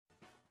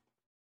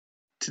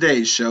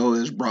Today's show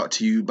is brought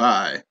to you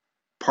by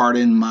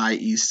Pardon My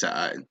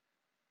Eastside.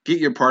 Get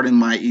your Pardon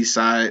My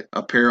Eastside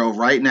apparel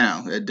right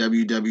now at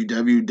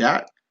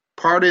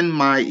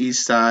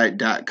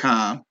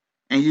www.pardonmyeastside.com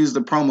and use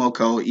the promo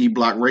code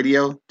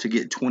eBlockRadio to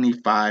get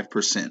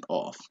 25%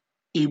 off.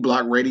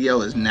 eBlock Radio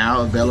is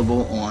now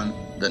available on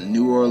the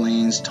New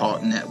Orleans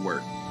Talk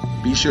Network.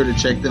 Be sure to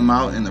check them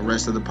out and the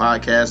rest of the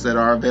podcasts that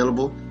are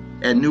available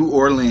at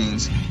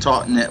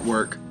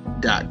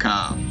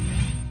NewOrleansTalkNetwork.com.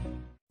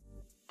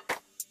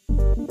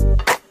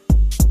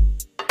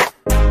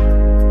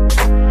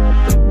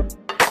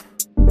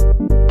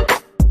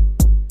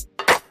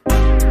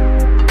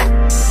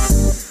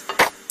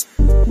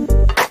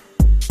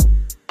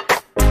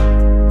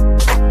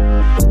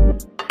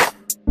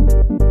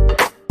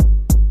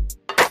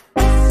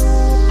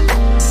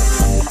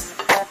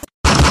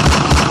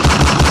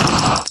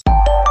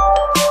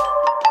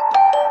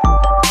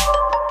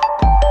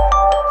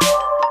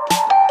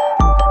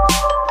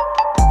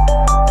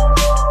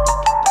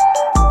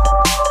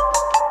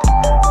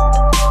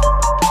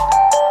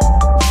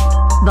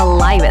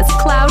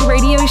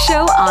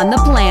 Show on the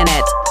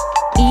planet.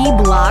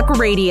 E-Block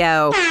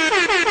Radio.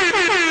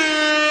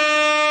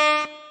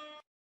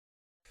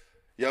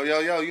 Yo,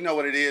 you know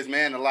what it is,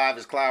 man. The Live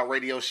is Cloud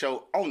radio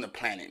show on the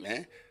planet,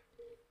 man.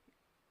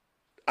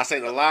 I say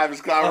the Live is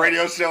Cloud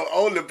radio show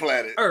on the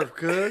planet. Earth,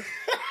 cuz.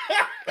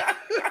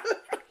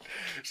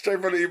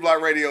 Straight from the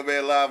E-Block Radio,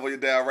 man. Live on your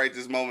dial right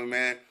this moment,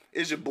 man.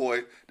 It's your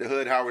boy, the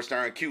Hood Howard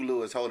Stern, Q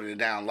Lewis holding it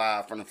down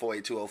live from the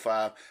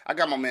 48205. I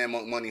got my man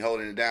Monk Money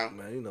holding it down.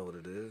 Man, you know what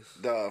it is.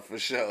 Duh, for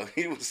sure.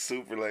 He was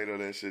super late on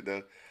that shit,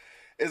 though.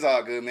 It's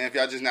all good, man. If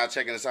y'all just now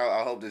checking us out,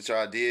 I hope that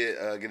y'all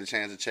did get a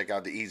chance to check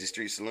out the Easy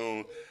Street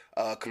Saloon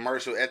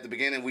commercial at the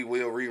beginning. We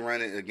will rerun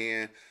it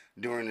again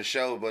during the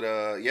show, but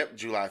yep,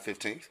 July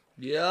 15th.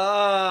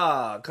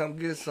 Yeah, come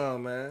get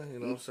some, man. You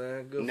know what I'm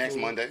saying? Good Next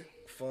food, Monday.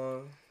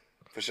 Fun.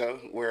 For sure.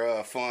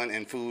 Where fun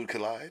and food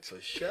collide. For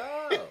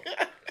sure.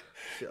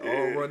 Shit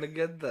all run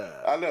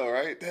together. I know,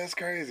 right? That's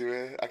crazy,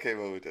 man. I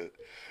came up with that.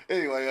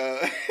 Anyway,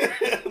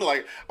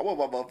 like, I want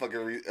my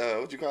motherfucking,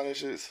 what you call that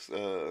shit?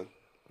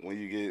 When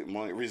you get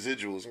money,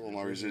 residuals. I want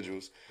my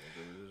residuals.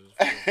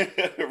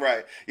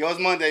 Right. Yo, it's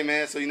Monday,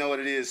 man, so you know what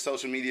it is,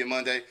 Social Media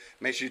Monday.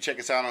 Make sure you check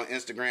us out on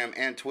Instagram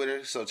and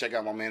Twitter. So check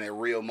out my man at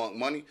Real Monk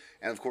Money.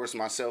 And, of course,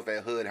 myself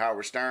at Hood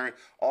Howard Stern.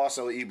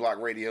 Also, E-Block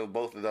Radio.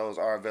 Both of those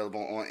are available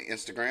on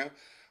Instagram.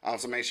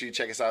 So make sure you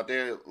check us out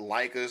there.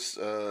 Like us.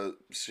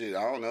 Shit,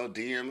 I don't know.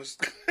 DM us.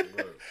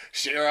 Right.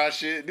 Share our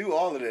shit. Do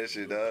all of that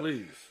shit, dog.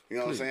 Please. You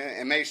know what I'm saying?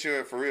 And make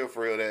sure, for real,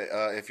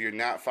 that if you're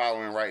not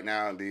following right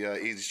now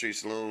the Easy Street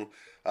Saloon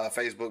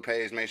Facebook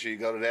page, make sure you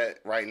go to that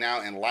right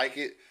now and like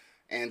it.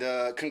 And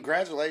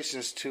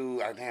congratulations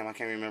to, damn, I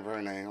can't remember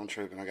her name. I'm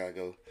tripping. I got to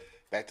go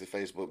back to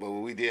Facebook. But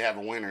we did have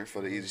a winner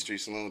for the Easy Street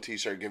Saloon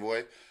t-shirt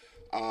giveaway.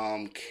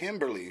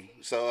 Kimberly.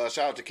 So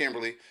shout out to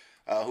Kimberly,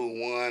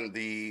 who won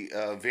the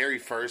very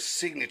first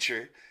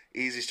signature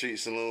Easy Street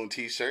Saloon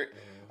t-shirt.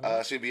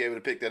 She'll be able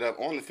to pick that up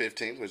on the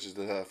 15th, which is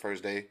the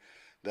first day,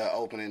 the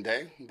opening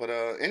day. But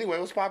anyway,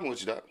 what's popping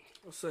with you, Doc?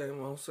 Same, you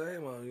know what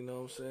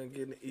I'm saying?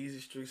 Getting the Easy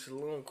Street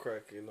Saloon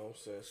cracking, you know what I'm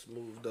saying?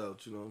 Smoothed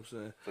out, you know what I'm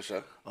saying? For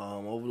sure.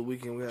 Over the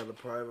weekend we had a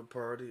private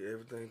party.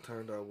 Everything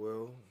turned out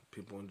well.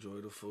 People enjoy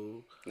the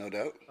food. No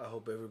doubt. I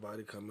hope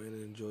everybody come in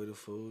and enjoy the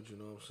food, you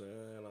know what I'm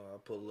saying? I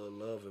put a little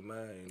love in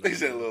mine. You know he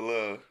said a little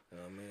love. You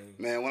know what I mean?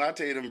 Man, when I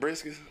tell you them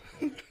briskets.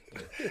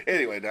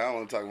 Anyway, now I don't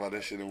want to talk about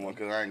that shit anymore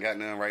because I ain't got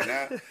none right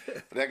now.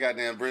 But that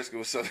goddamn brisket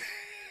was so...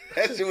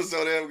 That shit was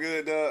so damn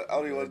good, dog. I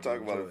don't even want to talk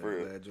about it for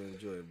real. Glad you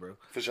enjoy it, bro.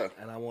 For sure.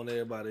 And I want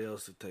everybody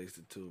else to taste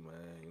it too,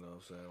 man. You know what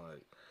I'm saying?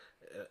 Like,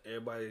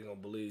 everybody ain't gonna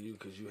believe you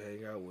because you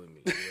hang out with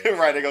me. You know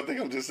right, they gonna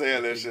think I'm just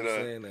saying that shit.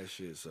 Saying that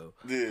shit, so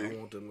yeah. I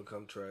want them to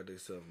come try it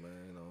themselves,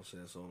 man. You know what I'm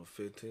saying? So on the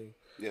 15th,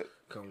 yep.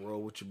 Come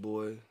roll with your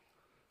boy,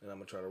 and I'm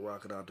gonna try to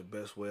rock it out the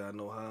best way I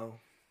know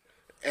how.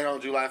 And on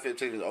July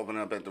 15th, it's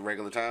opening up at the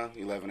regular time,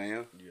 11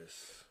 a.m.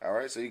 Yes. All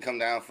right, so you come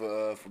down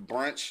for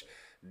brunch,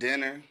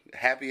 dinner,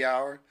 happy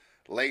hour,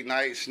 late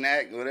night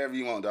snack, whatever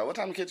you want, dog. What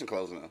time the kitchen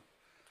closing on?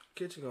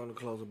 Kitchen gonna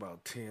close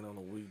about 10 on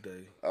a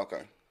weekday.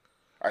 Okay.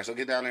 All right, so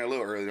get down there a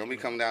little early. Don't be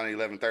coming down at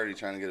 11:30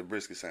 trying to get a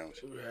brisket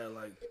sandwich. We had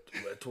like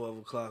at 12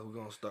 o'clock. We're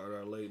gonna start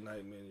our late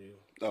night menu.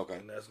 Okay.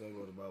 And that's gonna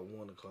go to about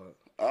 1 o'clock.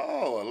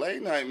 Oh, a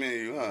late night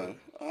menu, huh? Yeah.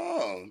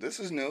 Oh, this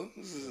is new.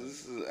 This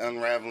is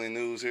unraveling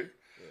news here.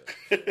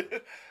 Yeah.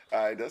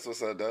 All right, that's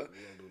what's up, dog.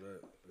 We're gonna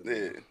do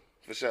that. Yeah,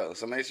 for sure.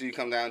 So make sure you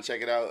come down and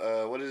check it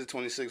out. What is it?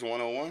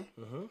 26101.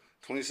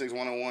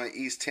 26101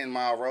 East 10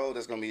 Mile Road.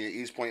 That's gonna be in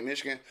East Point,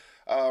 Michigan.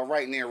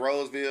 Right near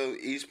Roseville,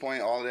 East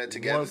Point, all of that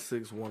together.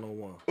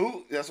 16101.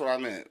 Ooh, that's what I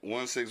meant.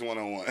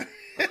 16101.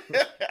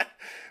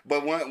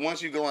 But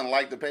once you go and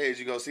like the page,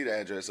 you go see the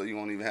address, so you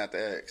won't even have to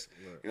ask.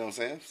 Right. You know what I'm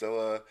saying?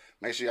 So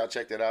make sure y'all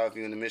check that out if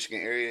you're in the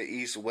Michigan area,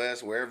 east,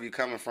 west, wherever you're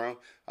coming from.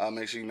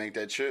 Make sure you make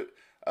that trip.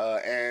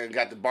 And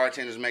got the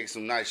bartenders making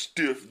some nice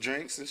stiff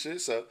drinks and shit.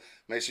 So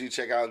make sure you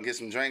check out and get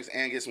some drinks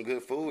and get some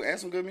good food and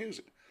some good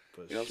music.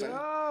 For you know sure. what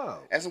I'm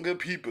saying? And some good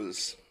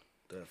peoples.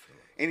 Definitely.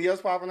 Anything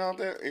else popping out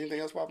there? Anything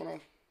else popping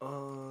off?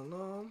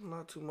 No,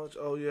 not too much.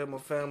 Oh yeah, my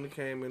family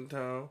came in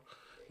town.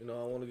 You know,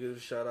 I want to give a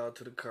shout out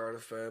to the Carter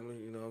family.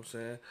 You know what I'm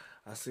saying?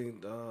 I seen,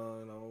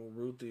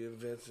 Ruthie and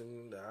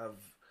Vincent. I've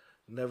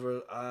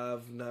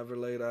never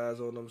laid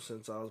eyes on them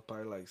since I was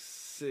probably like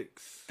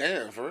 6.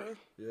 Damn, for real?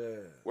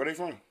 Yeah. Where they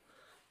from?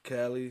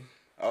 Cali.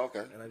 Oh,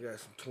 okay. And I got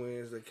some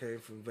twins that came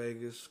from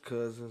Vegas,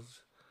 cousins.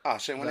 Oh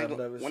shit, when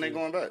they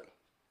going back?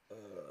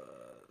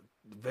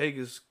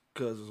 Vegas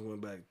cousins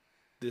went back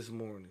this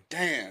morning.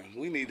 Damn,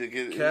 we need to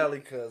get Cali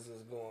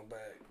cousins going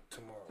back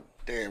tomorrow.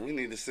 Damn, we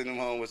need to send them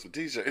home with some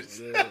t-shirts.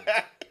 Yeah.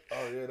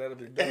 Oh yeah, that'll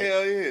be dope.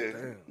 Hell yeah.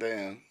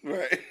 Damn.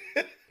 Right.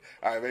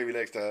 All right, maybe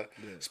next time.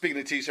 Yeah. Speaking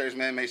of t-shirts,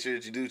 man, make sure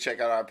that you do check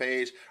out our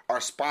page.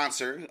 Our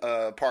sponsor,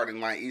 Pardon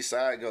My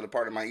Eastside. Go to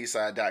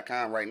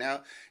pardonmyeastside.com right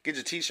now. Get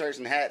your t-shirts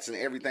and hats and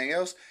everything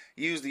else.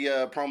 Use the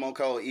promo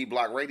code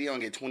eBlockRadio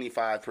and get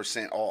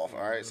 25% off. All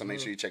right, so make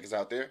sure you check us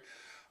out there.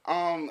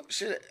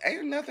 Shit,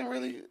 ain't nothing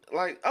really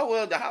like. Oh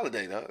well, the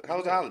holiday though. How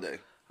was the holiday?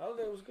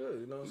 Holiday was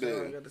good. You know what I'm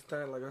saying? I got this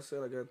time, like I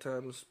said, I got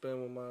time to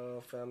spend with my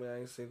family I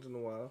ain't seen in a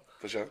while.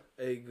 For sure.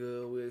 Ate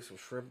good. We ate some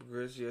shrimp and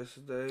grits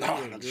yesterday.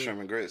 Oh, not the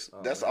shrimp and grits.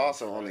 That's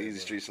also on the Easy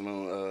Street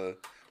Saloon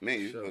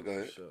menu. Sure, but go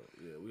ahead. Sure.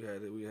 Yeah, we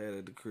had it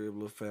at the crib,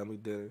 little family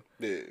dinner.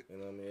 Yeah. You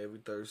know what I mean? Every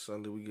third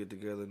Sunday we get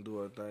together and do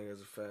our thing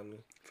as a family.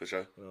 For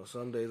sure. You know,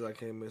 some days I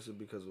can't miss it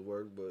because of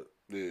work, but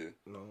yeah.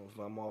 You know, if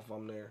I'm off,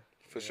 I'm there.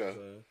 For sure.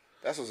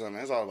 That's what's up,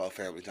 man. It's all about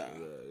family time.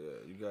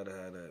 Yeah. You gotta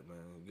have that,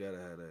 man. You gotta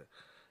have that.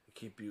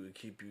 Keep you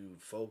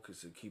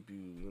focused and keep you,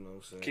 you know what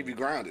I'm saying? Keep you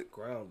grounded.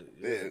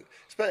 Yeah.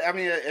 I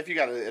mean, if you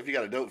got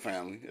a dope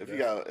family, if you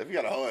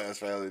got a whole ass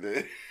family,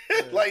 then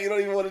like you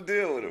don't even want to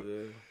deal with them.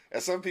 Yeah.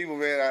 And some people,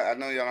 man, I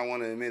know y'all don't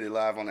want to admit it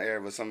live on the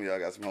air, but some of y'all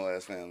got some whole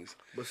ass families.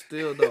 But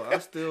still, though,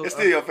 it's still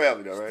your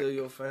family, though, right? Still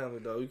your family,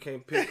 though. You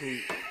can't pick who.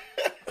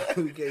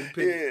 We can't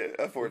pick.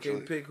 Yeah,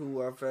 unfortunately. We can't pick who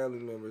our family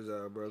members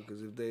are, bro.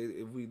 Because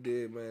if we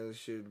did, man, it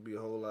should be a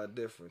whole lot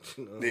different.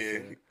 You know what I'm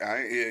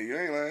saying? You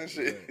ain't lying,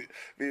 shit.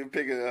 Be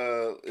picking,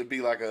 it'd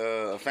be like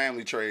a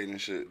family trade and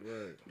shit.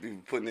 Right. Be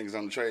putting niggas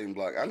on the trading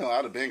block. I know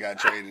I'd have been got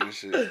traded and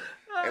shit.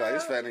 Hey, like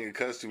this fat nigga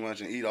cuss too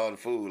much and eat all the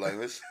food. Like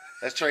let's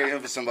trade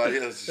him for somebody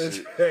else. And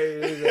shit.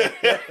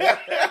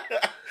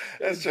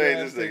 Let's trade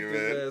this nigga,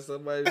 man.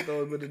 Somebody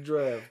throw him in the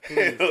draft.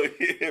 Please. Hell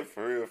yeah,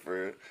 for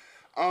real.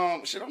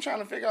 Shit, I'm trying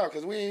to figure out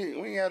because we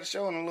ain't had a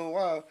show in a little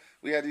while.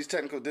 We had these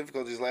technical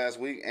difficulties last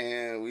week,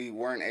 and we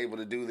weren't able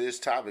to do this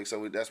topic,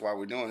 so that's why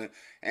we're doing it.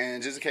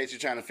 And just in case you're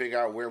trying to figure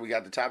out where we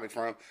got the topic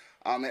from,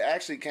 it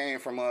actually came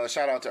from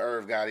shout out to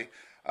Irv Gotti.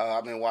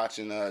 I've been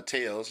watching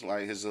Tales,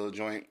 like his little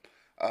joint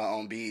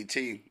on BET,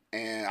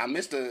 and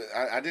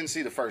I didn't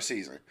see the first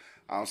season,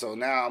 so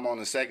now I'm on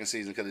the second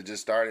season because it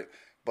just started.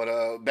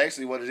 But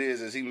basically, what it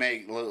is he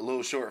make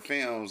little short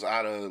films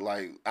out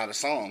of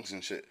songs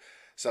and shit.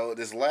 So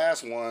this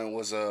last one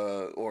was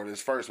or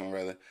this first one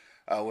rather,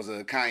 was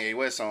a Kanye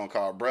West song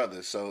called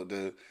Brothers. So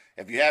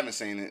if you haven't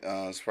seen it,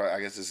 I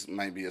guess this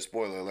might be a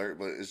spoiler alert,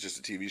 but it's just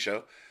a TV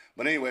show.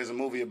 But anyway, it's a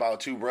movie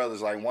about two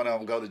brothers. Like one of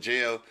them go to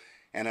jail,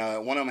 and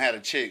one of them had a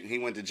chick. He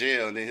went to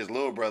jail, and then his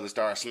little brother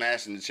started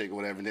smashing the chick or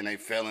whatever. And then they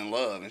fell in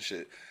love and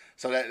shit.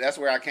 So that's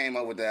where I came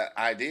up with that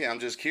idea. I'm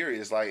just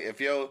curious, like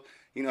if you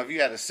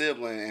had a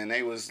sibling and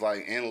they was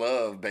like in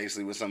love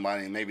basically with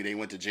somebody and maybe they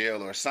went to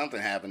jail or something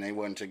happened, they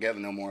wasn't together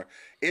no more,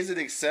 is it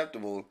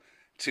acceptable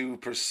to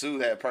pursue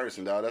that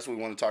person, dog? That's what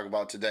we want to talk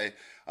about today.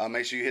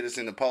 Make sure you hit us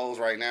in the polls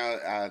right now.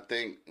 I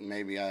think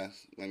let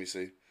me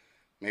see.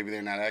 Maybe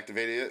they're not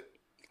activated yet.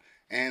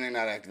 And they're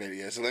not activated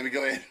yet. So let me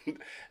go ahead and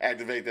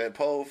activate that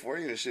poll for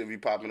you. It should be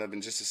popping up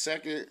in just a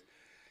second.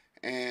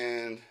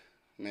 And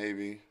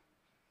maybe...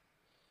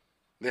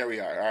 There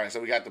we are. All right, so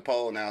we got the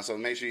poll now. So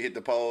make sure you hit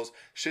the polls.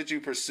 Should you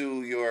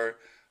pursue your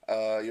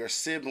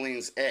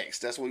sibling's ex?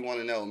 That's what we want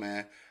to know,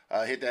 man.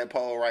 Hit that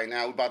poll right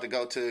now. We're about to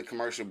go to a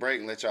commercial break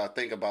and let y'all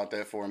think about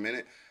that for a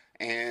minute.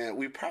 And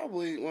we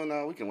probably,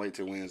 we can wait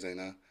till Wednesday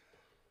now.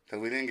 Because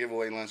we didn't give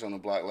away lunch on the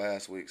block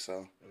last week,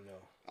 so.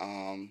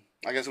 No.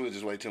 I guess we'll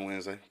just wait till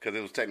Wednesday because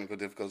it was technical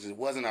difficulties. It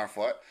wasn't our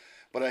fault.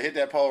 But hit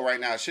that poll right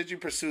now. Should you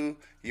pursue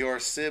your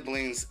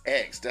sibling's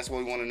ex? That's what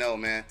we want to know,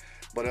 man.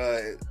 But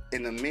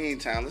in the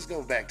meantime, let's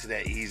go back to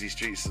that Easy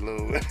Street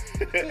Saloon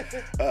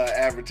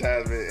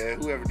advertisement.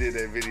 And whoever did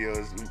that video,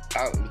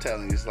 I'm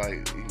telling you, it's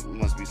like, he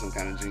must be some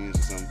kind of genius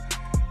or something.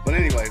 But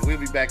anyway, we'll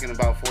be back in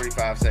about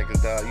 45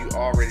 seconds, dog. You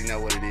already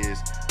know what it is.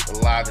 The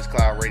livest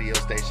cloud radio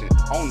station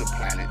on the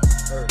planet.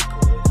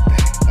 Cool.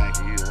 Thank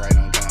you. You're right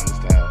on time this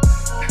time.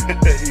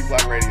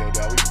 E-Block Radio,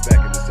 dog. We'll be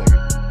back in a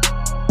second.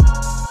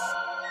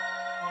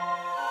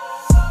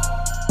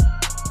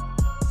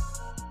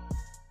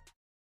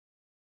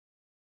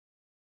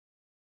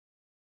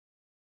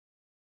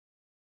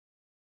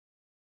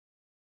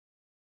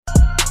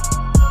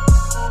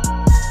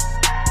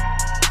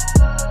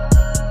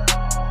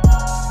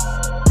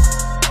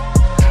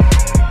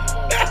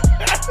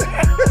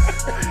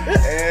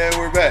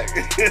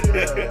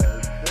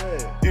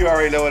 You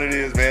already know what it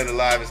is, man. The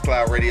livest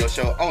cloud radio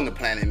show on the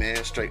planet,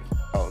 man. Straight.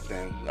 Oh,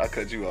 damn. I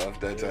cut you off.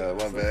 That's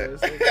my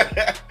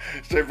bad.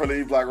 Straight from the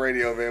E-Block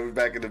Radio, man. We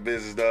back in the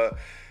business, dog.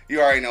 You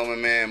already know my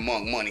man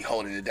Monk Money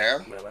holding it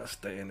down. Man, I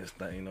stay in this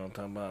thing, you know what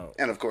I'm talking about?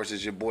 And of course,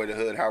 it's your boy, the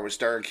Hood, Howard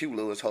Stern, Q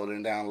Lewis,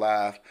 holding it down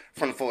live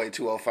from the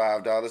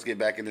 48205, dog. Let's get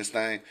back in this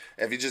thing.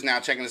 If you're just now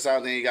checking us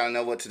out, then you got to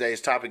know what today's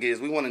topic is.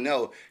 We want to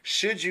know,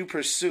 should you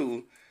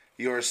pursue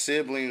your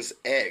sibling's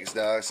ex,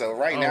 dog? So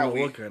right now,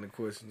 what kind of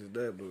question is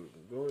that,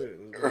 but go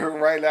ahead.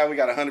 Right now, we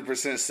got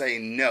 100% say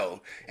no.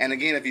 And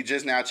again, if you're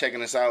just now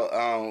checking us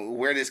out,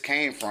 where this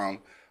came from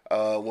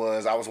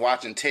was I was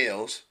watching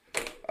Tales.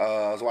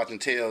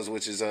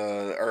 Which is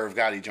Irv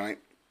Gotti joint.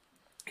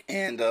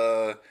 And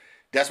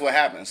that's what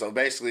happened. So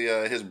basically,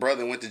 his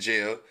brother went to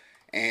jail,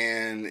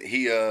 and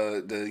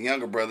the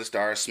younger brother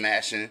started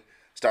smashing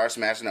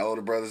the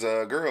older brother's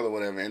girl or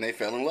whatever, and they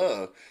fell in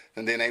love,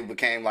 and then they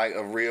became like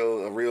a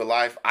real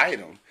life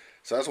item.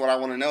 So that's what I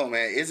want to know,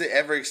 man. Is it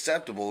ever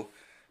acceptable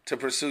to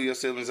pursue your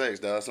sibling's ex,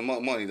 dog? Some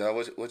money, dog.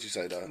 What you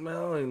say, dog? Man, I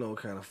don't even know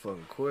what kind of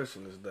fucking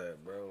question is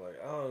that, bro. Like,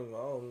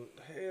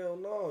 hell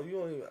no, you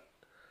don't even.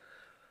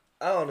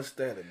 I don't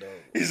understand it, though.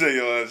 You say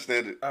you don't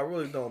understand it? I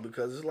really don't,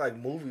 because it's like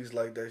movies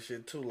like that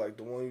shit, too. Like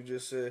the one you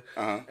just said.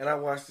 Uh-huh. And I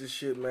watched this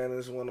shit, man, and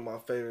it's one of my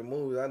favorite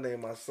movies. I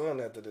named my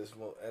son after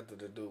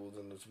the dude was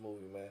in this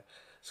movie, man.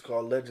 It's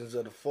called Legends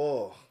of the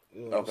Fall.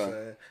 You know what I'm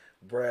saying?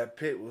 Brad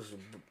Pitt was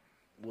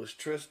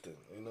Tristan.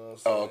 You know what I'm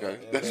saying? Oh,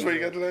 okay. And That's where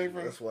you got the name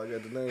from? That's where I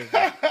got the name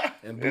from.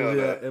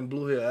 And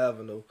Blue Hill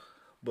Avenue.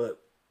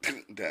 But...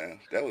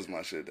 Damn, that was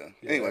my shit, though.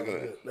 Yeah, anyway, go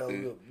ahead. That was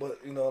good. But,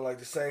 you know, like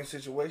the same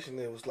situation,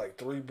 there was like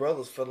three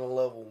brothers fell in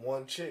love with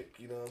one chick,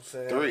 you know what I'm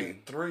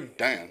saying? Three.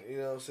 Damn. You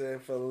know what I'm saying?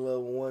 Fell in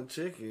love with one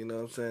chick, you know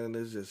what I'm saying?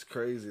 It's just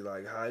crazy,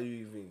 like, how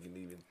you can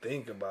even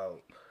think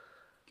about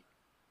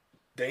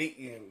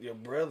dating your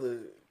brother,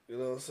 you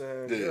know what I'm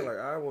saying? Yeah, like,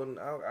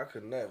 I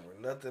could never.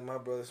 Nothing my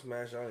brother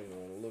smashed, I don't even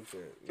want to look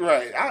at.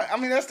 Right. I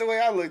mean, that's the way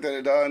I looked at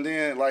it, dog. And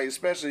then, like,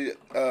 especially,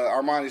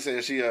 Armani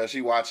said she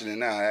watching it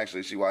now,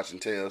 actually. She watching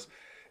Tales.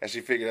 And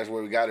she figured that's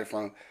where we got it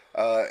from.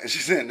 And she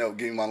said, no,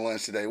 give me my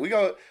lunch today. We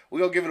go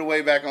give it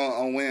away back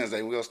on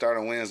Wednesday. We're going to start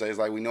on Wednesdays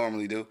like we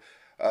normally do.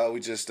 We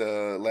just,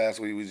 last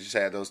week, we just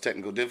had those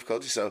technical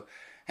difficulties. So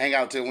hang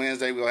out till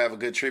Wednesday. We're going to have a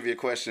good trivia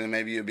question, and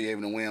maybe you'll be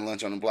able to win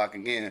lunch on the block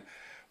again.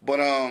 But,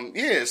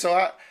 yeah, so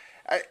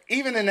I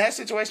even in that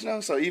situation,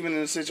 though, so even in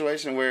the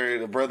situation where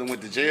the brother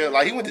went to jail,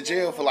 like he went to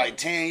jail for like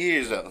 10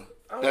 years, though.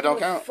 That don't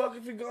count? Fuck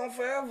if he gone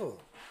forever.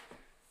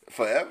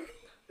 Forever?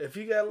 If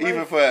he got life,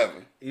 even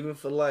forever. Even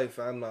for life,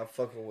 I'm not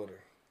fucking with her.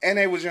 And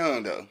they was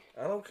young though.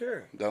 I don't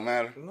care. Don't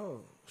matter.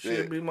 No,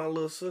 she'd be my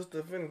little sister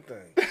if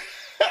anything.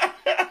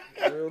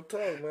 Real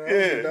talk, man. I don't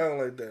get down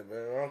like that,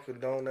 man. I don't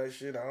condone that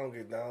shit. I don't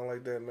get down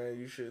like that, man.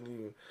 You shouldn't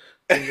even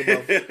think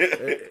about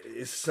it.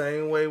 It's the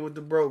same way with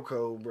the bro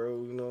code,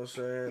 bro. You know what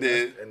I'm saying?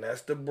 Yeah. And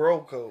that's the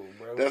bro code,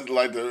 bro. That's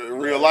like the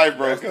real life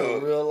bro that's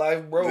code. The real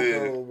life bro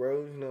code,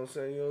 bro. You know what I'm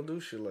saying? You don't do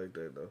shit like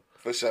that, though.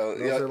 For sure. You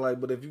know what I'm saying?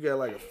 Like, but if you got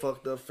like a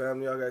fucked up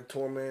family, y'all got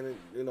tormented,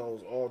 you know,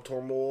 it's all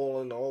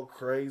turmoil and all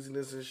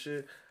craziness and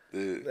shit.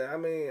 Yeah. I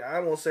mean, I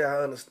won't say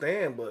I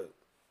understand, but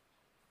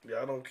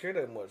y'all don't care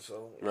that much,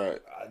 so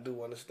right. I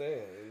do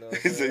understand. You know,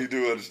 so you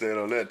do understand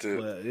on that too.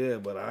 But yeah,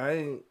 but I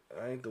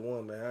ain't the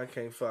one, man. I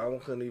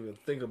couldn't even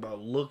think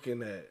about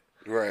looking at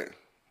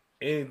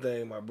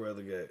anything my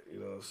brother got. You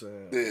know what I'm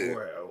saying?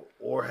 Yeah.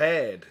 Or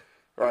had.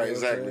 Right, you know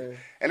exactly.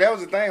 And that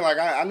was the thing. Like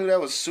I knew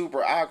that was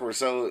super awkward.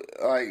 So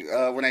like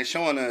when they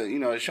showing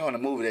the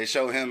movie, they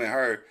show him and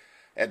her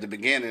at the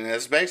beginning. And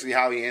that's basically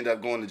how he ended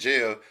up going to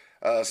jail.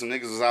 Some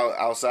niggas was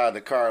outside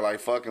the car like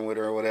fucking with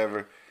her or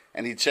whatever.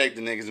 And he checked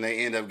the niggas and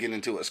they end up getting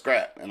into a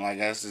scrap. And like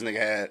this nigga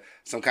had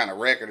some kind of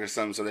record or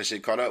something, so that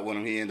shit caught up with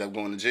him. He ended up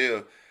going to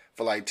jail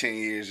for like 10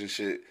 years and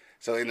shit.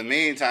 So in the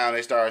meantime,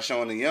 they started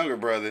showing the younger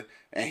brother,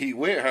 and he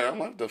with her. I'm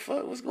like, what the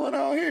fuck? What's going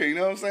on here? You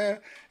know what I'm saying?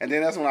 And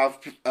then that's when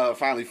I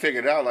finally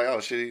figured out, like, oh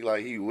shit,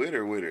 he with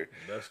her.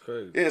 That's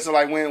crazy. Yeah, so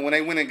like when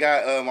they went and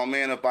got my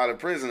man up out of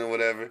prison or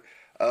whatever,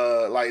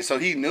 like so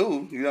he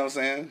knew, you know what I'm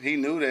saying? He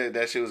knew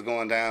that shit was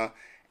going down,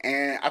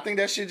 and I think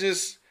that shit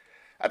just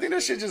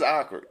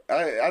awkward.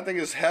 I think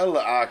it's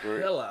hella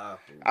awkward.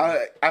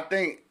 I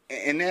think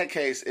in that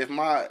case,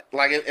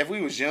 if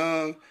we was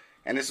young.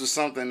 And this was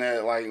something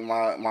that, like,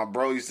 my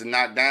bro used to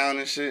knock down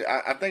and shit.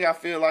 I think I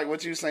feel like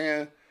what you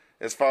saying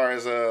as far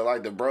as,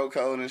 like, the bro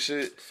code and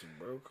shit. It's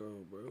a bro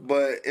code, bro.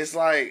 But it's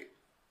like,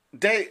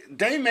 they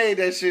made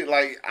that shit,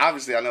 like,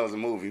 obviously I know it's a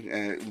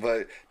movie,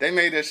 but they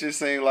made that shit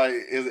seem like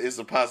it's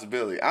a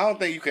possibility. I don't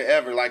think you could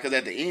ever, like, because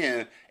at the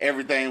end,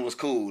 everything was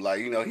cool. Like,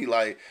 you know, he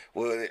like,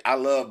 well, I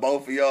love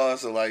both of y'all,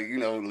 so, like, you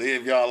know,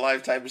 live y'all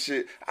life type of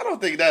shit. I don't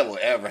think that will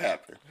ever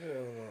happen. Hell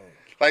no.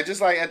 Like,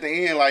 just like at the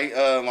end, like,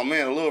 my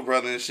man, the little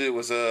brother and shit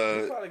was,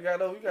 You probably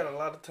got a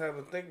lot of time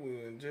to think when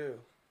you in jail.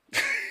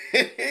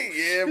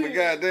 Yeah, but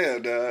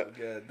goddamn, dog.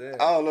 Goddamn. I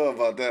don't know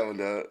about that one,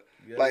 dog.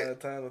 You got a lot of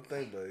time to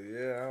think, but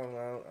yeah, I don't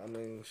know. I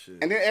mean, shit.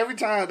 And then every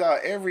time,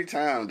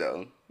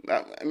 though,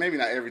 maybe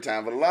not every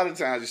time, but a lot of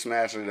times you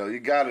smash it, though, you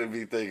gotta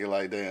be thinking,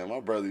 like, damn,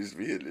 my brother used to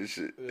be hitting this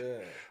shit. Yeah.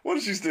 What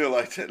if she still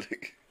like that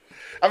nigga?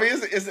 I mean,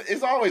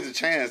 it's always a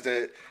chance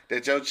that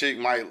your chick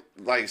might,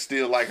 like,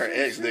 still like her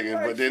ex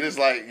nigga, but then it's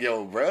like,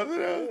 yo, brother,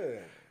 though?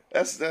 Yeah.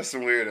 That's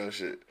some weirdo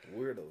shit.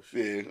 Weirdo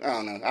shit. Yeah, I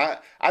don't know.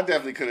 I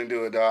definitely couldn't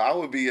do it, dog. I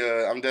would be.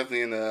 I'm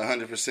definitely in the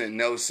 100%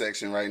 no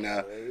section right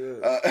now.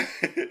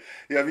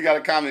 Yeah, if you got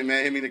a comment,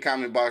 man, hit me in the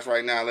comment box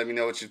right now. Let me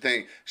know what you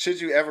think.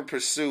 Should you ever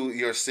pursue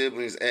your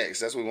sibling's ex?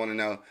 That's what we want to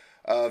know.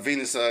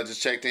 Venus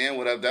just checked in.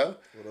 What up, though?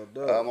 What up,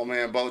 though? My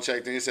man Bo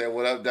checked in. He said,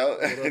 "What up, though?"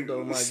 What up,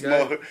 though, my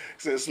smoke, guy?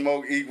 Said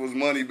smoke equals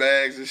money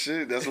bags and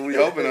shit. That's what we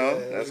hoping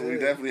on. That's what we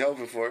definitely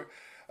hoping for.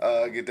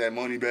 Get that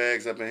money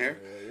bags up in here.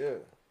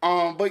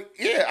 But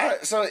yeah.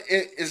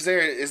 Is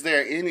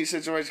there any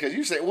situation? Because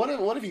you say,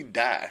 what if he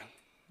died?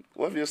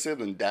 What if your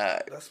sibling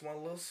died? That's my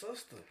little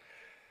sister.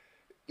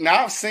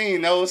 Now I've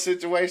seen those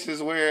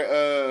situations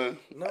where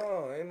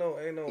no.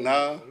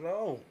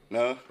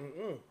 No.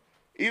 Mm-mm.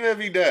 Even if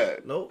he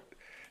died. Nope.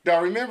 Do I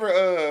remember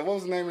what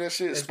was the name of that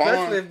shit?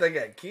 Especially Spawn? if they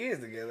got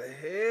kids together.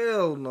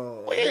 Hell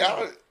no.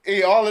 Well,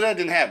 yeah, all of that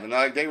didn't happen.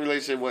 Like their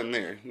relationship wasn't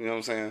there. You know what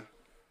I'm saying?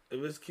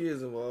 If it's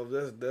kids involved,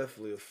 that's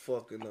definitely a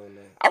fucking no.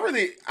 I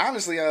really,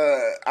 honestly,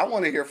 I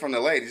want to hear from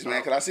the ladies,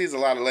 man, because I see there's a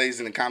lot of ladies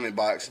in the comment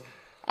box.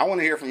 I want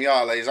to hear from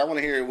y'all, ladies. I want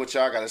to hear what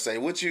y'all got to say.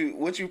 Would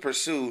you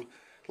pursue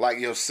like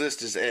your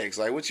sister's ex?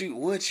 Like, would you?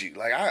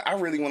 Like, I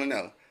really want to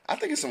know. I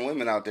think it's some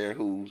women out there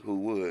who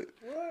would.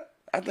 What?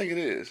 I think it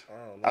is.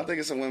 I don't know. I think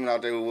it's some women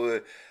out there who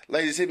would.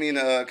 Ladies, hit me in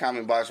the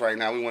comment box right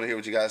now. We want to hear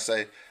what you guys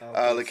say.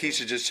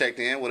 Lakeisha just checked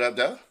in. What up,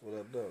 though? What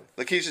up, though?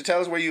 Lakeisha, tell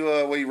us where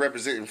you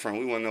representing from.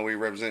 We want to know where you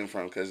representing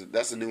from because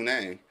that's a new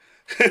name.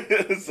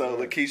 So,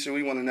 Lakeisha,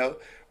 we want to know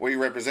where you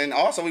representing.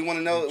 Also, we want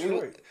to know.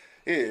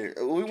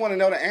 We want to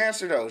know the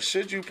answer though.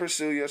 Should you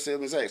pursue your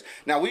sibling's ex?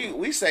 Now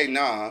we say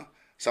nah.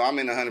 So I'm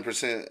in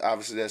 100%.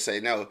 Obviously, that say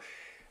no.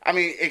 I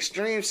mean,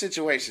 extreme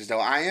situations though.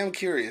 I am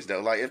curious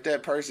though. Like if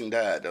that person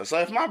died though. So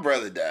if my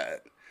brother died,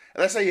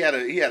 let's say he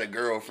had a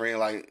girlfriend.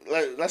 Like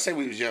let's say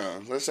we was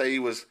young. Let's say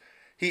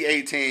he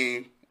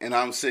 18 and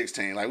I'm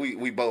 16. Like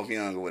we both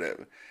young or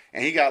whatever.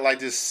 And he got like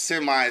this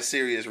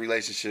semi-serious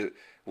relationship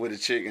with a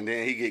chick, and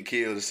then he get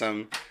killed or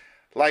something.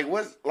 Like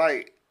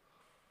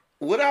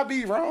would I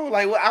be wrong?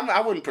 Like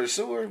I wouldn't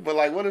pursue her, but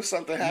like what if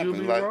something happened?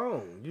 You'd be like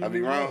wrong. I'd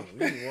be wrong.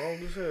 You'd be wrong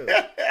as hell.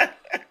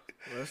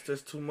 That's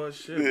just too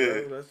much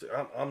shit, bro.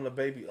 I'm the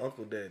baby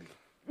uncle daddy.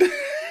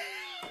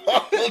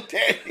 Uncle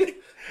daddy.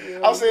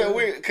 I'm saying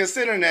weird.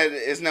 Considering that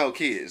it's no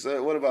kids.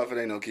 What about if it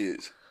ain't no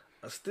kids?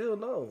 I still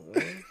know,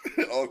 man.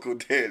 Uncle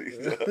daddy.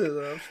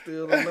 I'm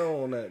still don't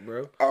know on that,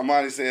 bro.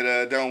 Armani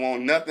said, don't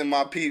want nothing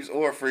my peeps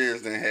or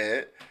friends done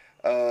had.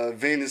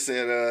 Venus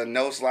said,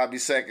 no sloppy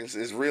seconds.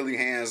 It's really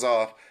hands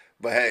off.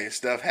 But hey,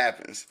 stuff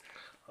happens.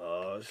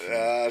 Oh,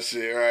 shit.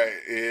 Shit, right.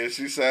 Yeah,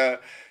 she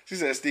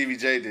said Stevie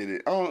J did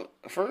it. Oh,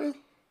 for real?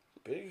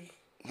 Biggie.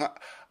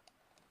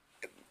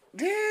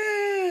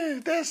 Yeah,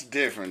 that's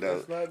different, though.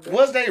 That's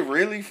Was they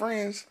really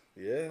friends?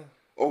 Yeah.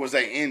 Or was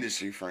they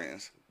industry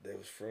friends? They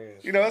was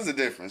friends. You know, that's a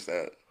difference,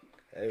 though.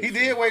 He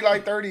did wait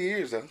like 30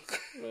 years, though.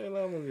 Man, I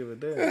don't give a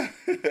damn.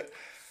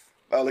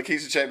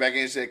 Lakeisha checked back in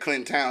and said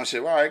Clinton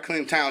Township. All right,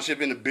 Clinton Township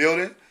in the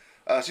building.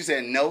 She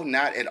said, no,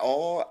 not at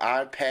all.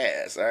 I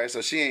pass. All right,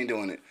 so she ain't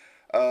doing it.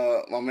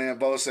 My man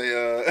Bo say,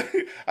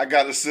 I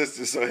got a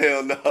sister, so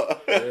hell no.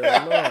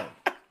 Hell no.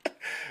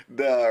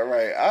 Duh,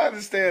 right. I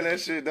understand that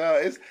shit,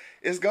 dog.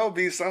 It's gonna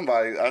be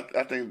somebody.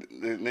 I think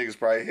the niggas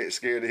probably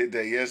scared to hit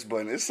that yes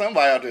button. It's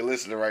somebody out there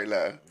listening right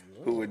now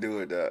who would do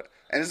it, dog.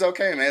 And it's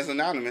okay, man. It's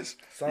anonymous.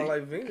 Sound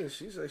like Venus.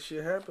 She said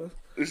shit happens.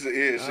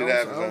 Shit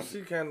happens.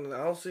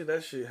 I don't see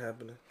that shit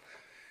happening.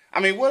 I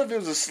mean, what if it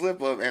was a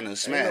slip up and a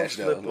smash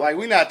though? Like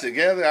we not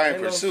together. I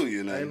ain't pursue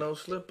you, ain't no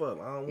slip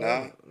up. I don't No?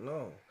 want it.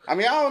 No. I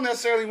mean, I don't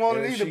necessarily want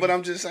And it if either, she- but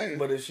I'm just saying.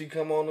 But if she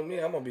come on to me,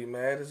 I'm gonna be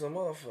mad as a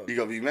motherfucker. You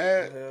gonna be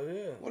mad? Hell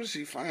yeah. What is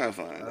she fine? I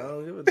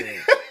don't give a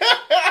damn.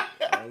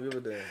 I don't give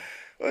a damn.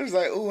 Well, it's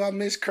like, oh, I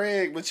miss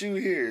Craig, but you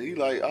here. You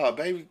like, oh,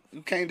 baby,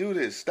 you can't do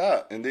this.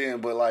 Stop. And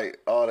then, but like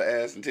all the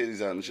ass and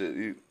titties out and shit.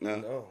 You no.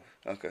 No.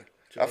 Okay.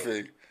 I feel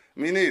you.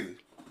 Me neither.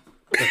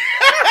 Me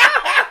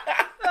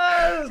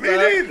Sound-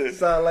 neither.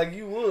 Sound like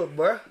you would,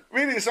 bruh.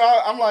 Me neither. So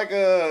I'm like,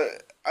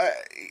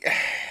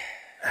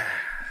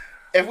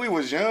 if we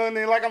was young,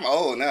 then like I'm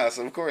old now,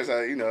 so of course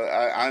I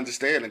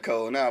understand the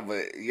code now.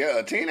 But yeah,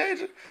 a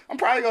teenager, I'm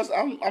probably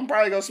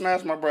gonna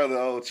smash my brother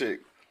old chick.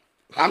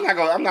 I'm not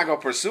gonna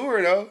pursue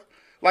her though.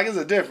 Like it's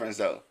a difference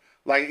though.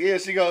 Like yeah,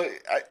 she go.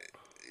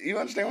 You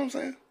understand what I'm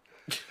saying?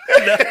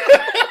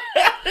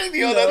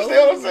 You don't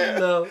understand what I'm saying?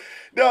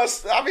 No,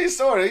 I mean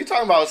sort of. You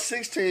talking about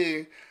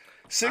 16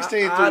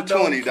 through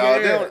 20,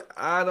 dog.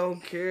 I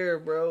don't care,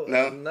 bro.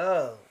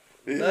 No?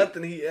 Yeah.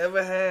 Nothing he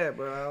ever had,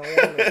 bro. I don't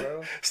want it,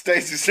 bro.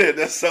 Stacy said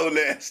that's so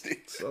nasty.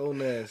 So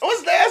nasty.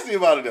 What's nasty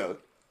about it though?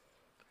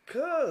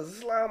 Cause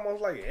it's like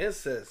almost like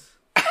incest.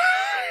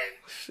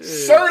 Shit.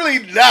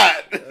 Certainly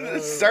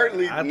not.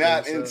 Certainly I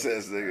not think so.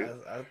 incest,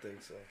 nigga. I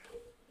think so.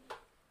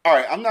 All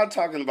right, I'm not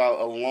talking about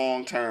a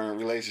long-term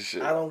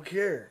relationship. I don't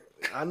care.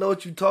 I know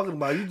what you talking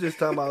about. You just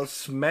talking about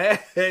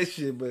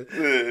smashing, but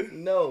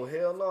no,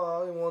 hell no,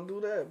 I don't want to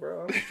do that,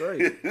 bro. I'm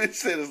straight.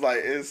 This shit is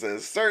like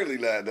incest. Certainly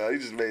not, though. You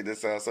just made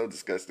this sound so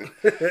disgusting.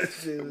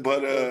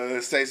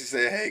 But Stacey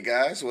said, "Hey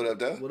guys, what up,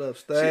 though? What up,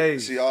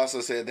 Stacey?" She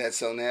also said that's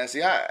so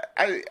nasty. I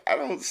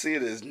don't see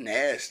it as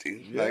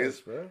nasty. Yes, like it's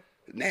bro.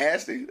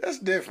 nasty. That's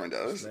different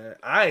though.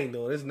 I ain't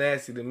doing it. It's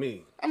nasty to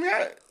me. I mean,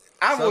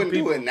 I wouldn't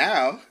do it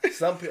now.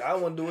 Some people, I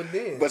wouldn't do it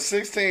then. But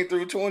 16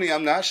 through 20,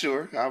 I'm not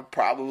sure. I'll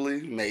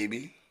probably,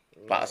 maybe,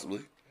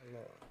 possibly.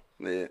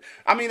 No. Yeah.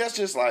 I mean, that's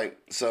just like,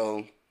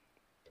 so,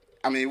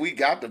 I mean, we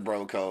got the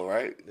bro code,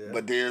 right? Yeah.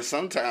 But there's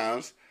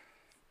sometimes,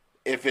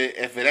 if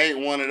it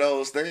ain't one of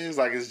those things,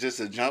 like it's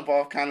just a jump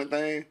off kind of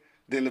thing,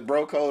 then the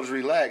bro codes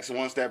relax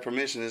once that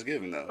permission is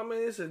given, though. I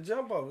mean, it's a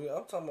jump off. We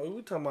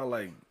talking about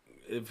like,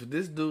 if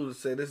this dude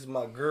say this is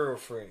my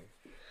girlfriend.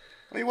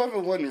 I mean, what if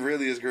it wasn't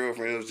really his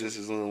girlfriend? It was just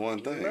his little one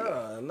thing.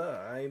 Nah,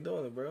 I ain't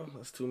doing it, bro.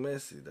 That's too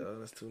messy,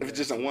 dog. That's too messy. If it's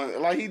just a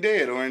one, like he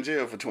dead or in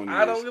jail for 20 years.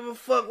 I don't give a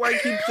fuck why you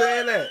keep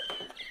saying that.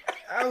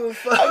 I don't give a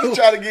fuck. I'm just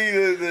trying to give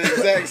you the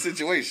exact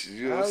situation.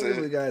 You know what I'm saying? I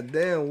don't really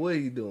goddamn what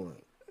he doing.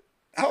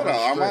 Hold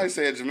on. I might have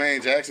said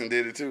Jermaine Jackson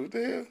did it too. What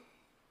the hell?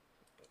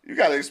 You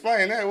got to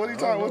explain that. What you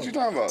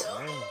talking about?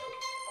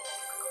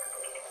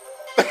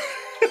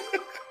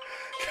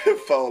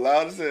 Phone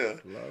loud as hell.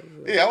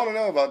 Yeah, I want to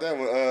know about that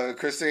one.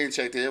 Christine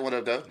checked in. What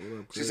up, though?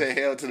 She said,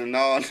 hell to the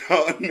no.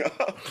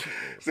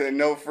 Said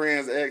no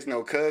friends X,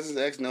 no cousins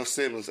X, no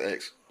siblings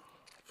X.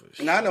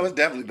 Sure. Now, I know it's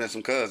definitely been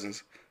some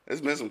cousins.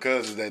 There's been some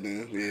cousins that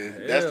didn't.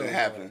 Yeah, that's been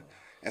happening.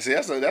 And see,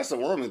 that's a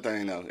woman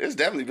thing, though. It's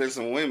definitely been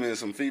some women,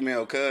 some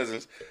female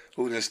cousins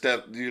who done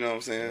stepped, you know what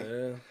I'm saying?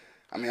 Yeah.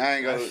 I mean, I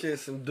ain't gonna...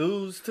 some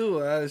dudes,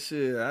 too. I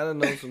done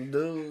know some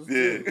dudes,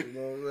 too. You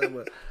know what I'm saying?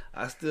 But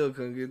I still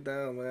couldn't get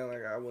down, man.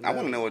 Like I want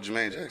to know what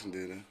Jermaine Jackson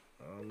did.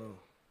 I don't know.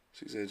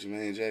 She said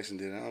Jermaine Jackson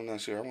did it. I'm not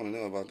sure. I want to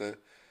know about that.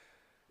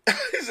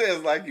 He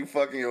says like you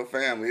fucking your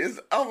family. It's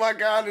oh my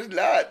god, it's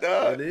not,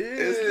 dog. It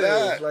is. It's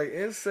not. It's like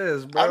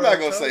incest, bro. I'm not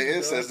gonna say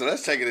incest, so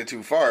that's taking it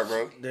too far,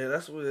 bro. Yeah,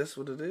 that's what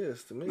it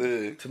is to me.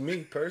 Yeah. To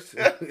me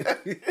personally.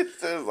 It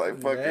says like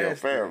fuck your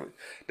family.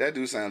 That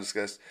do sound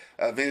disgusting.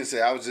 Vinny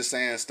said I was just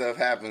saying stuff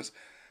happens.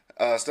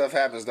 Stuff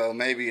happens though.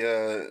 Maybe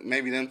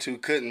them two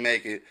couldn't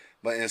make it.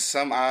 But in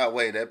some odd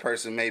way, that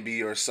person may be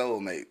your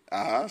soulmate.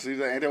 See,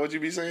 ain't that what you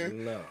be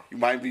saying? No. You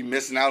might be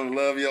missing out on the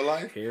love of your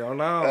life. Hell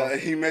no.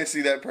 You may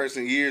see that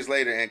person years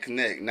later and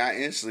connect, not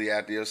instantly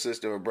after your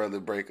sister or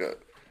brother break up.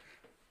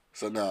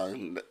 So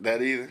no,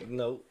 that either?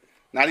 Nope.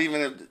 Not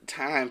even if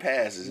time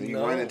passes and you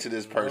run into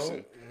this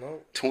person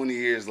 20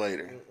 years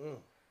later.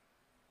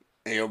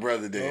 And your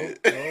brother dead.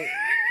 Nope.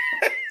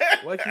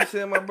 Like you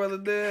said, my brother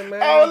dead,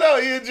 man. I don't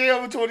know. He in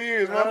jail for 20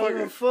 years. I don't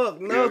give a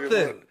fuck.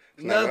 Nothing.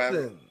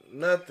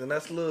 Nothing.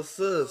 That's little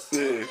sis.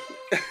 Yeah.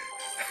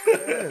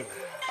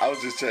 I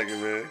was just checking,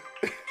 man.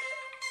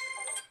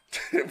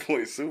 That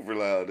boy's super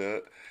loud,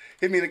 dog.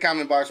 Hit me in the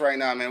comment box right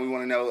now, man. We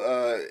want to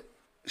know,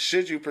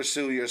 should you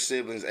pursue your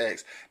siblings'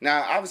 ex?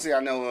 Now, obviously, I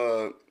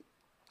know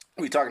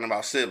we talking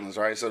about siblings,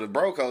 right? So the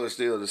bro code is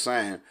still the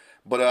same.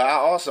 But I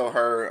also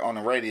heard on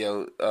the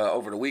radio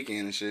over the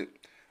weekend and shit,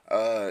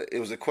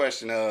 it was a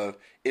question of,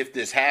 if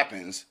this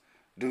happens,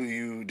 do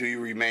you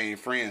remain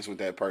friends with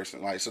that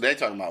person? Like, so they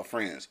talking about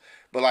friends.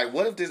 But like,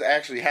 what if this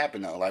actually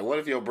happened though? Like, what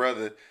if your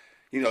brother,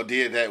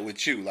 did that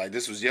with you? Like,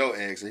 this was your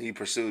ex and he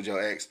pursued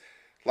your ex.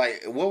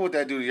 Like, what would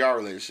that do to y'all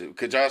relationship?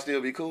 Could y'all still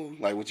be cool?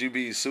 Like, would you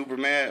be super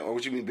mad, or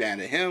would you be mad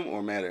at him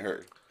or mad at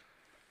her?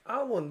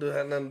 I wouldn't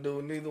have nothing to do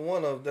with neither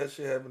one of them. That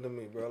shit happened to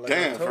me, bro. Like,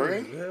 damn, for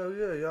real? Hell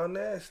yeah, y'all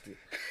nasty.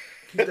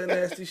 Keep that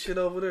nasty shit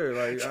over there.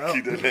 Like,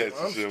 I'm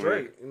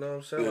straight. You know what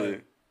I'm saying? Yeah.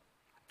 Like,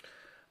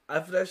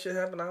 after that shit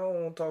happened, I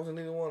don't want to talk to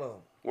neither one of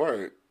them.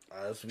 Word.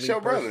 It's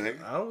your brother,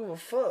 nigga. I don't give a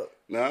fuck.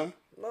 No?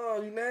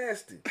 No, you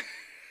nasty.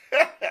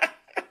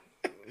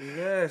 You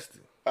nasty.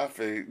 I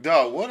feel,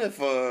 dog, what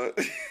if, all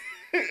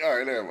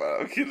right, never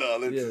mind. I'm getting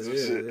all into some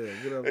shit.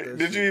 Yeah, get up that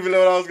Did you even know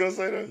what I was going to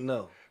say, though?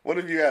 No. What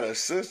if you had a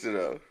sister,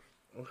 though?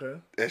 Okay.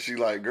 And she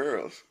like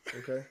girls?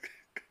 Okay.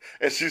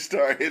 And she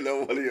started hitting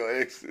on one of your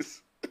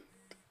exes?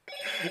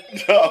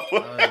 No.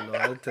 I don't know.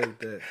 I'll take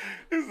that.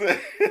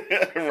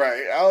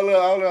 Right. I don't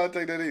know how to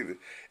take that either.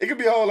 It could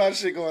be a whole lot of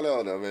shit going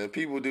on, though, man.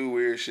 People do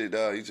weird shit,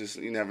 dog.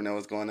 You never know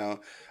what's going on.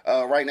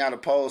 Right now, the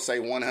polls say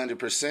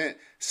 100%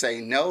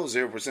 say no,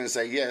 0%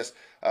 say yes.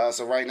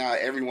 So right now,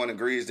 everyone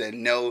agrees that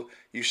no,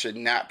 you should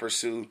not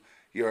pursue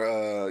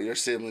your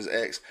sibling's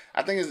ex.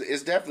 I think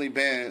it's definitely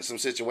been some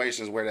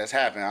situations where that's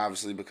happened,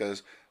 obviously,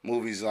 because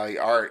movies like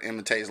art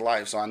imitates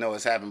life. So I know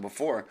it's happened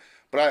before.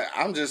 But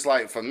I'm just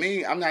like, for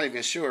me, I'm not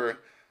even sure.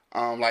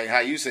 Like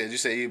how you said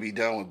you'd be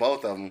done with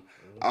both of them.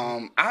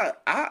 I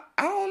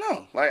don't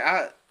know. Like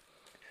I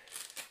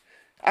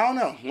don't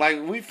know.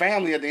 Like, we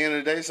family at the end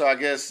of the day, so I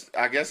guess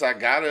I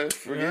gotta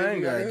forgive you. I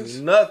ain't gotta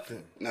do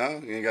nothing. No,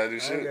 you ain't gotta do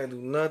shit. I ain't gotta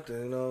do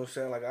nothing. You know what I'm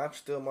saying? Like, I'm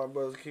still my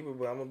brother's keeper,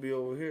 but I'm gonna be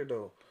over here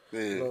though.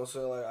 Yeah. You know what I'm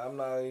saying? Like,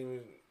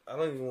 I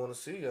don't even want to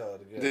see y'all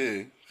together.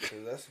 Yeah. Cause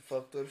that's some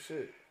fucked up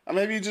shit. Or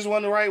maybe you just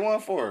wasn't the right one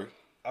for her.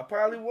 I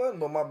probably wasn't,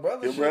 but my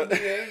brother Your should brother-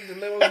 be. The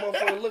little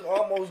motherfucker look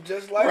almost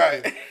just like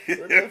Right. me.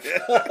 What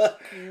the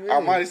fuck you I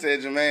mean? might have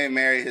said Jermaine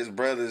married his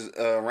brother's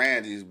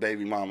Randy's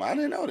baby mama. I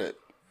didn't know that.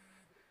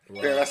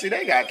 Right. Yeah, see,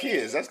 they got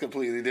kids. That's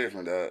completely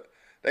different, dog.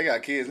 They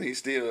got kids, and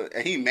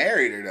he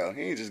married her though.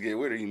 He didn't just get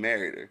with her; he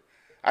married her.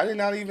 I did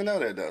not even know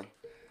that though.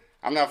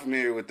 I'm not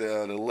familiar with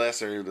the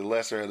lesser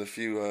of the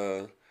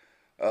few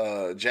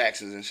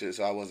Jacksons and shit,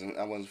 so I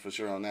wasn't for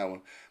sure on that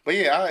one. But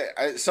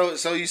yeah,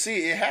 so you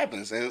see, it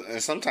happens,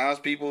 and sometimes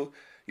people,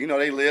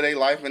 they live their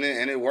life and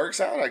it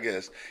works out, I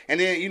guess. And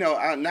then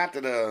not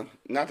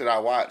that I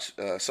watch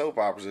soap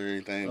operas or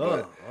anything,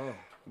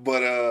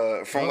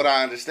 but from what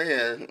I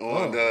understand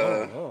on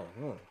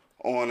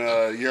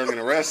Young and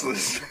the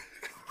Restless.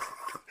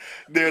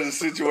 There's a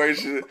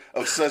situation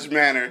of such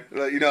manner,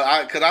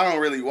 because I don't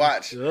really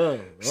watch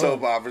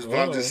soap operas, but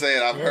I'm just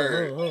saying I've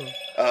heard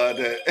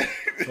that.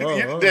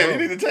 You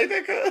need to take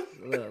that, cuz?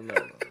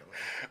 No.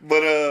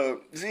 But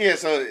yeah,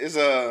 so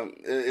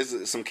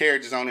it's some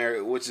characters on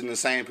there which in the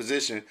same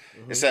position,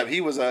 except he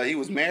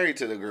was married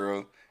to the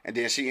girl, and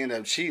then she ended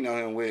up cheating on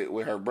him with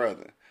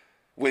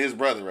his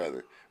brother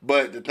rather.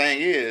 But the thing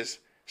is,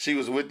 she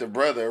was with the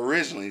brother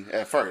originally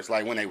at first,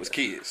 like when they was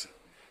kids.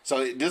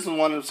 So this was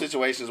one of the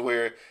situations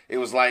where it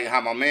was like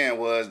how my man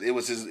was. It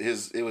was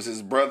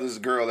his brother's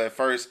girl at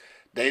first.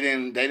 They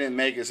didn't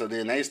make it, so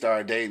then they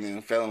started dating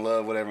and fell in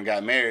love, whatever, and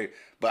got married.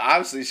 But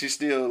obviously, she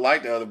still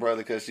liked the other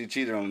brother because she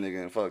cheated on the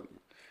nigga and fucked him.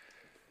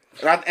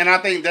 And I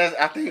think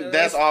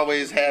that's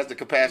always has the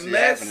capacity of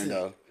happening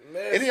though.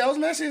 It is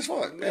messy as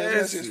fuck.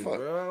 Messy as fuck.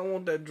 Bro. I don't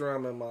want that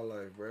drama in my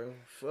life, bro.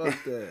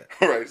 Fuck that.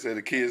 All right, so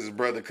the kids is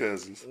brother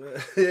cousins.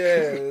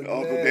 Yeah,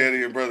 Uncle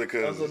Daddy and brother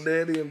cousins. Uncle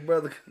Daddy and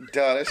brother.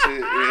 Dog, that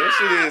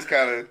shit is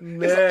kind of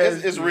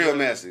it's real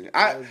messy.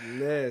 That's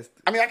nasty.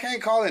 I mean, I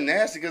can't call it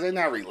nasty because they're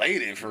not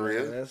related for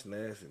real. That's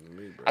nasty to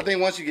me, bro. I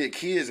think once you get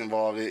kids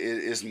involved,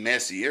 it's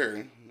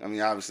messier. I mean,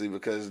 obviously,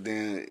 because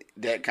then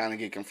that kind of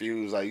get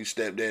confused. Like you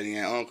stepdaddy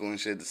and uncle and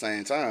shit at the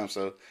same time,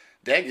 so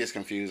that gets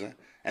confusing.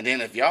 And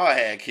then if y'all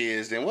had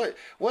kids, then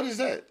what is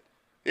that?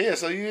 Yeah,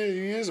 so you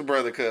is a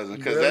brother cousin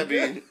because that'd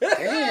be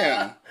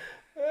damn,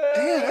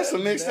 that's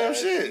some mixed up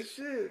shit,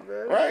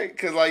 right?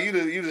 Because like you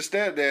the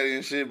stepdaddy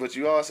and shit, but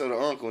you also the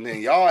uncle, and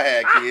then y'all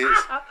had kids.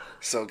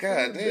 So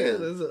goddamn,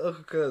 that's an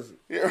uncle cousin.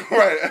 Yeah,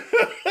 right.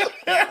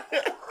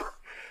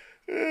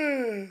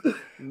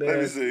 Let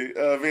me see.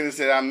 Venus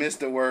said, I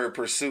missed the word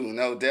pursue.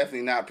 No,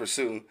 definitely not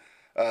pursue.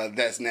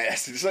 That's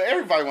nasty. So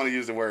everybody want to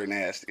use the word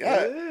nasty. It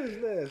is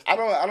nasty. I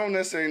don't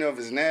necessarily know if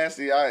it's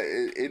nasty.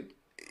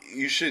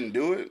 You shouldn't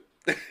do it.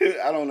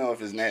 I don't know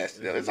if it's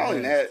nasty though. It's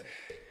only nasty.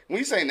 When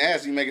you say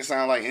nasty, you make it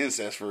sound like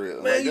incest for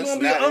real. Man, like, you gonna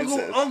be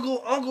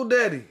uncle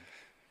daddy.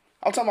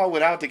 I'm talking about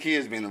without the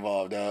kids being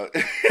involved, dog.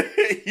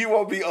 You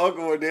won't be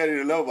uncle or daddy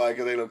to nobody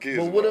because ain't no kids.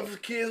 But what if the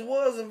kids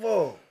was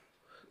involved?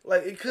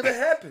 Like it could have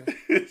happened.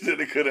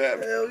 It could have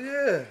happened. Hell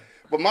yeah.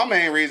 But my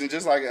main reason,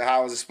 just like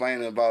how I was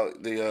explaining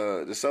about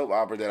the soap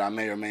opera that I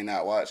may or may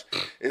not watch,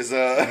 is is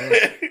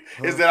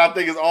that I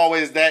think it's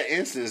always that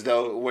instance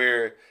though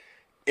where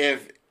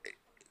if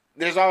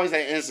there's always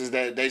that instance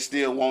that they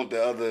still want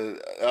the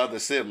other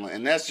sibling,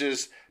 and that's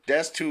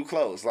too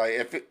close. Like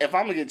if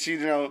I'm gonna get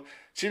cheat on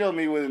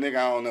me with a nigga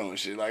I don't know and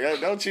shit.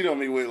 Like don't cheat on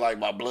me with like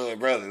my blood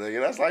brother. Like,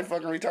 that's like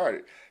fucking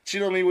retarded.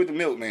 Cheat on me with the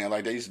milkman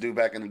like they used to do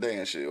back in the day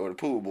and shit, or the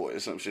pool boy or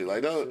some shit.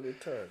 Like don't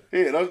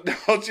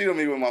cheat on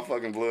me with my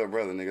fucking blood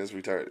brother, nigga. That's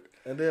retarded.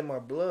 And then my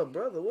blood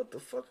brother, what the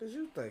fuck is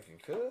you thinking,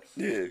 cuz?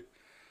 Yeah.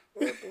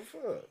 What the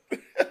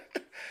fuck?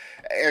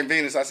 And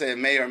Venus, I said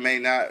may or may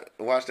not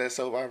watch that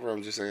soap opera.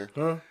 I'm just saying.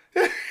 Huh?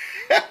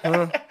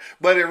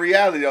 But in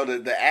reality, though,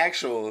 the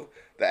actual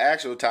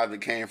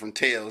topic came from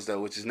Tales,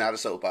 though, which is not a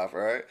soap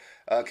opera,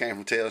 right? Came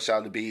from Tales.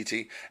 Shout out to BET.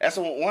 That's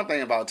one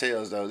thing about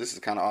Tales, though. This is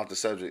kind of off the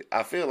subject.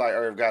 I feel like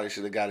Irv Gotti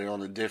should have got it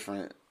on a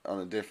different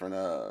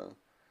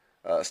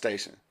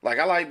station. Like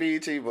I like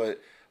BET,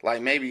 but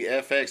like maybe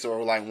FX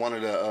or like one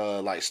of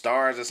the like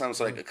stars or something,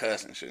 so they could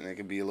cuss and shit, and it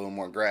could be a little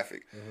more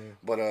graphic.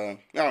 But I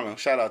don't know.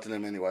 Shout out to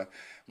them anyway.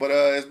 But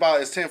it's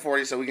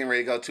 10:40, so we getting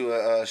ready to go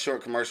to a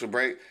short commercial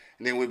break,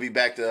 and then we'll be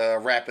back to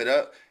wrap it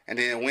up. And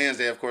then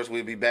Wednesday, of course,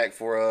 we'll be back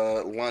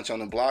for lunch on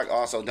the block.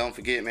 Also, don't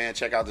forget, man,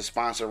 check out the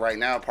sponsor right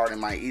now, Part of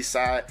My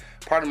Eastside.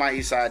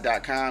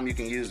 PartofMyEastside.com. You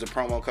can use the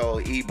promo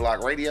code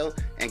eBlockRadio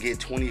and get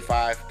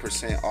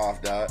 25%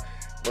 off, dog.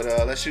 But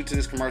let's shoot to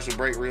this commercial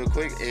break real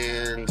quick,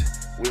 and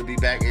we'll be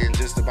back in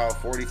just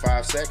about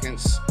 45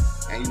 seconds.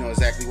 And you know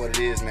exactly what it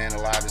is, man. The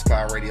Live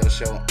Cloud Radio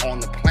show on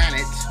the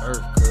planet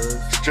Earth, cuz.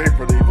 Straight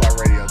for the E-Block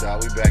Radio,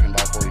 dog. We'll be back in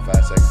about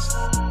 45 seconds.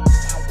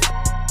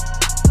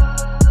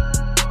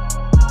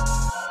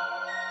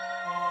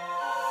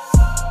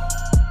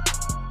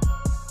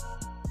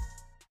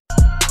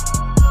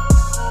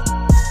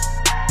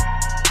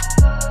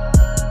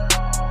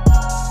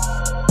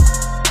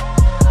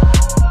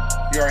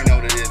 You already know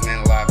what it is,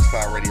 man. The Live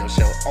Cloud Radio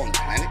show on the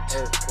planet.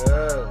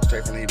 Earth,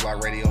 Straight from the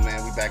E-Block Radio,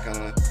 man. We back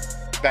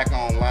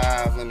on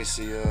live. Let me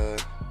see.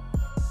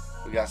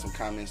 We got some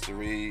comments to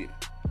read.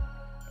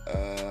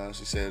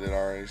 She said it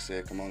already. She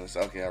said, come on.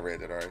 Okay, I read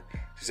that already.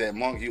 She said,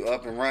 Monk, you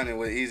up and running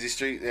with Easy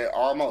Street. Yeah,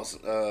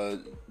 almost.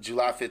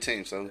 July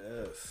 15th. So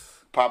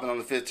popping on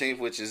the 15th,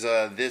 which is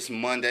this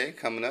Monday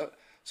coming up.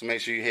 So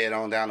make sure you head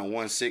on down to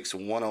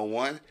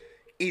 16101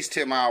 East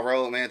 10 Mile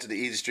Road, man, to the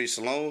Easy Street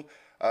Saloon.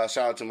 Shout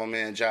out to my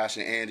man Josh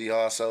and Andy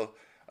also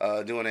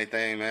doing their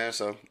thing, man.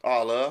 So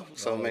all love.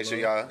 So make sure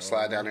y'all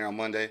slide down there on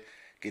Monday.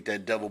 Get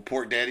that double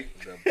pork daddy.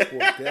 Double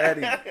pork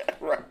daddy.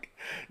 Right.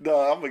 No,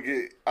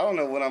 I don't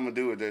know what I'm gonna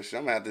do with that shit.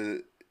 I'm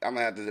gonna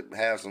have to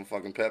have some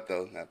fucking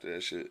Pepto after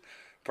that shit.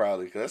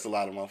 Probably, because that's a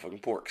lot of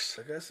motherfucking porks.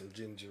 I got some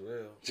ginger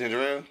ale.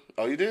 Ginger ale?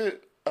 Oh, you did?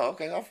 Oh,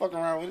 okay. I'll fuck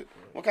around with it.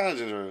 What kind of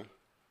ginger ale?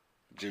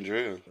 Ginger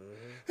ale.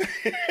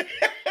 Mm-hmm.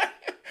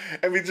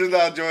 If you just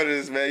now joining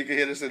us, man, you can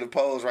hit us in the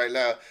polls right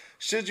now.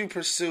 Should you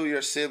pursue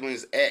your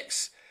sibling's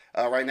ex?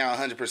 Right now,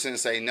 100%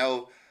 say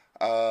no.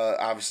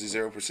 Obviously,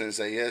 0%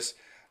 say yes.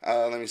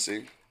 Let me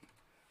see.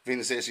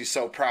 Venus says she's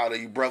so proud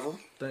of you, brother.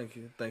 Thank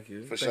you. For Thank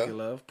sure. you,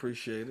 love.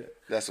 Appreciate it.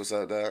 That's what's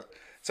up, dog.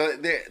 So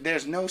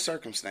there's no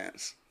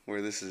circumstance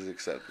where this is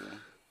acceptable.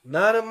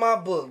 Not in my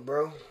book,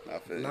 bro. I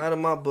feel you. Not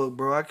in my book,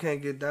 bro. I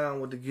can't get down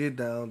with the get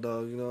down,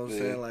 dog. You know what I'm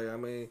saying? Like,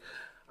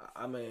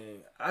 I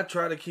mean, I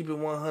try to keep it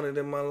 100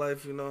 in my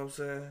life. You know what I'm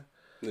saying?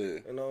 Yeah.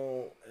 You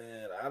know,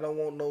 and I don't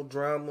want no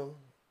drama,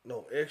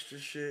 no extra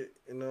shit.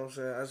 You know what I'm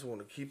saying? I just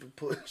want to keep it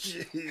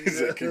pushing.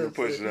 Keep it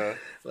pushing, huh?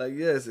 Like,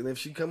 yes, and if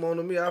she come on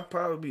to me, I'd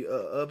probably be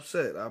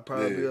upset. I'd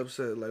probably be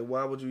upset. Like,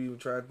 why would you even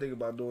try to think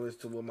about doing this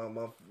to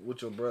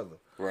with your brother?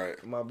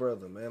 Right. My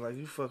brother, man. Like,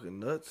 you fucking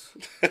nuts.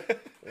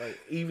 Like,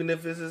 even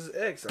if it's his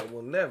ex, I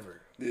will never.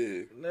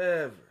 Yeah.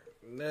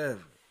 Never.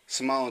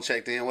 Simone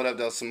checked in. What up,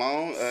 though,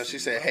 Simone? She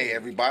said, hey,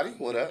 everybody.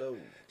 What up?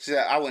 She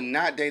said, I would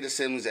not date a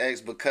sibling's ex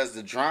because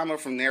the drama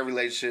from their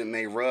relationship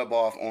may rub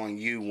off on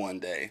you one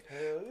day.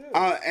 Hell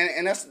yeah.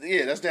 And that's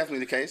definitely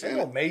the case. Ain't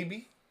no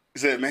maybe.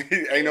 Is that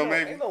maybe? Ain't no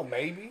maybe? Ain't no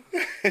maybe.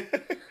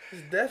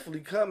 It's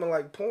definitely coming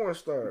like porn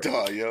stars.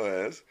 Dog,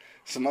 your ass.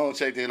 Simone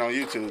checked in on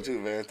YouTube, too,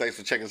 man. Thanks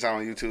for checking us out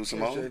on YouTube,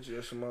 Simone. Appreciate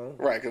you, Simone.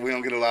 Right, because we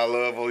don't get a lot of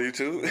love on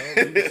YouTube.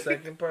 No, we the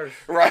second person.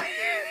 Right.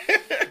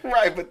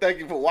 Right, but thank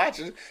you for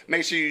watching.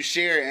 Make sure you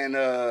share and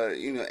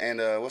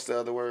what's the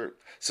other word?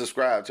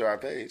 Subscribe to our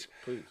page.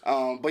 Please.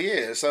 But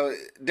yeah, so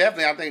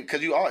definitely I think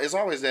because it's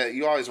always that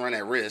you always run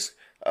that risk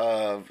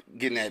of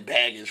getting that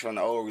baggage from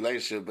the old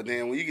relationship, but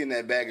then when you get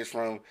that baggage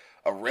from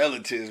a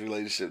relative's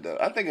relationship, though,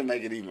 I think it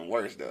make it even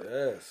worse, though.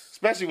 Yes.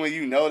 Especially when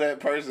you know that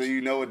person, you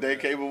know what they're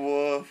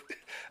capable of.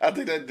 I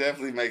think that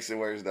definitely makes it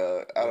worse,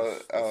 though. I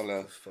don't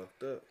know. It's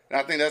fucked up. And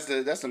I think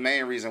that's the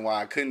main reason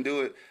why I couldn't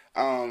do it.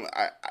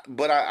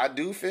 But I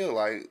do feel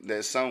like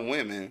that some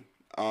women,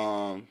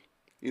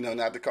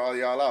 not to call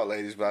y'all out,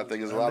 ladies, but I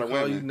think there's a lot of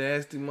women. Call you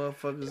nasty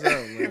motherfuckers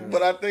out, man.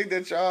 But I think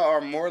that y'all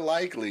are more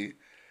likely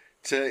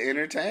to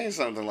entertain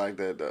something like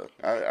that, though.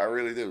 I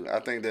really do.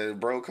 I think that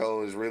bro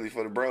code is really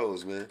for the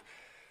bros, man.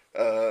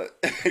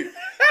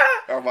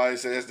 Everybody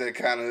says that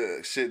kind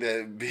of shit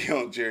that be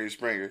on Jerry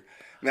Springer.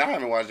 Man, I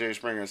haven't watched Jerry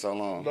Springer in so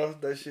long.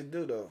 That shit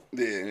do, though.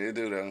 Yeah, it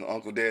do, though.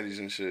 Uncle Daddies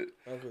and shit.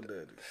 Uncle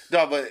Daddies.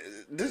 No, but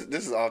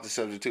this is off the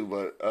subject, too,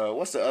 but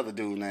what's the other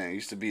dude name?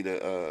 Used to be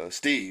the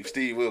Steve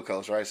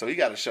Wilkos, right? So he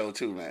got a show,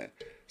 too, man.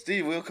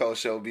 Steve Wilkos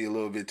show be a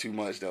little bit too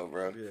much, though,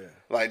 bro. Yeah.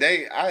 Like,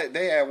 they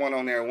had one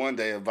on there one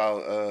day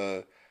about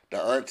the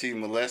auntie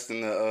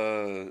molesting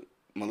the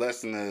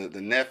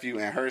nephew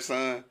and her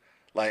son.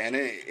 Like, and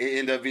it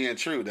ended up being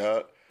true,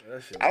 dog.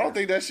 I don't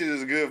think that shit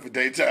is good for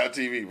daytime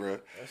TV, bro.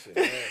 That shit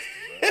nasty,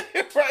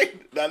 bro.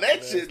 Right. Now,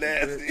 that shit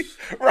nasty.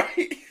 Bitch.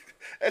 Right.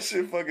 That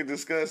shit fucking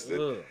disgusting.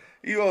 Ugh.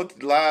 You on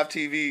live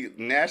TV,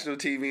 national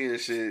TV and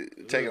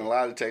shit, taking a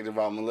lie detector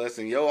about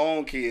molesting your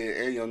own kid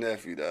and your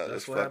nephew, dog.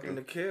 That's what happened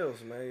to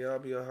Kills, man. Y'all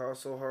be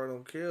so hard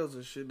on Kills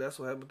and shit. That's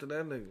what happened to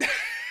that nigga.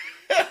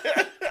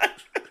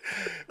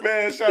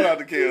 Man, shout out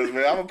to Kills,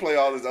 man. I'm gonna play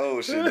all this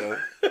old shit, though.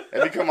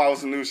 If he come out with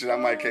some new shit, I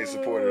might can't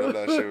support it. I'm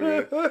not sure,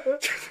 man.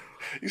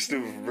 You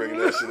stupid for bringing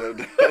that shit up,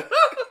 dog.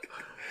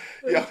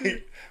 Yo,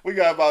 we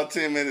got about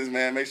 10 minutes,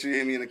 man. Make sure you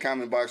hit me in the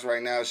comment box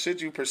right now.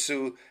 Should you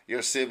pursue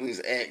your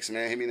sibling's ex,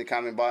 man? Hit me in the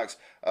comment box.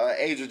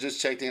 Adriel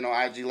just checked in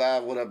on IG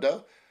Live. What up,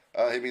 though?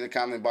 Hit me in the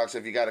comment box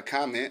if you got a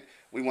comment.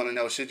 We want to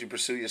know, should you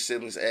pursue your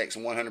sibling's ex?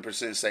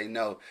 100% say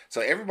no.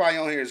 So everybody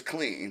on here is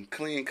clean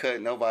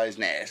cut. Nobody's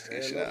nasty.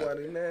 Yeah,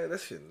 nobody nasty.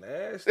 That shit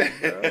nasty,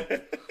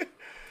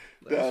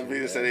 bro.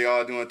 Vita said they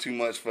all doing too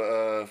much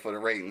for the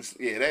ratings.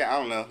 Yeah, I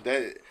don't know.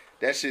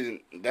 That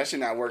shit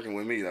not working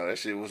with me, though. That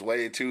shit was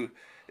way too...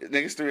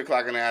 Niggas 3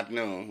 o'clock in the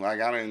afternoon. Like,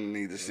 I didn't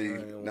need to see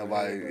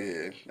nobody.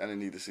 I didn't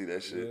need to see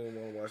that shit. You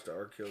didn't want to watch the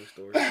R. Kelly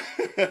story.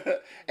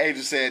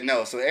 Adrian said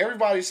no. So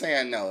everybody's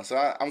saying no. So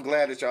I'm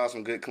glad that y'all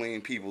some good,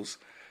 clean peoples.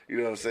 You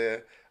know what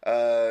I'm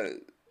saying?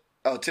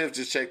 Tiff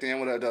just checked in.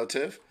 What up, though,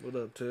 Tiff? What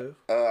up, Tiff?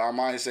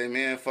 Armani say,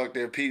 men fuck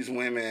their peeps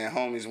women and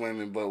homies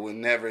women, but would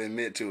never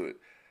admit to it.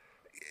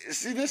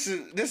 See, this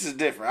is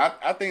different.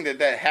 I think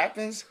that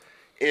happens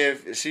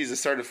if she's a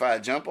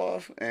certified jump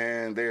off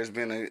and there's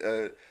been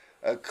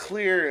a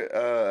clear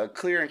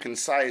and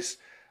concise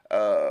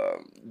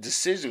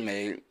decision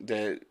made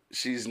that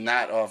she's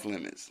not off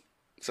limits.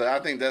 So I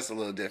think that's a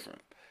little different,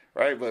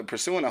 right? But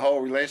pursuing a whole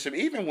relationship,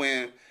 even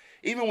when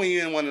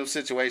you're in one of those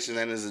situations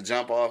and there's a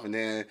jump off, and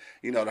then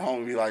the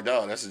homie be like,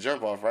 "Dog, that's a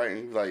jump off, right?" And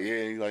you be like,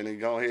 "Yeah," you like, "Nigga,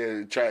 go ahead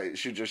and try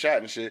shoot your shot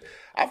and shit."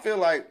 I feel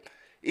like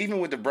even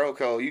with the bro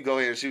code, you go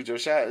ahead and shoot your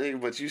shot,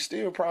 but you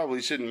still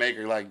probably shouldn't make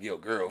her like your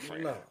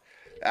girlfriend. No.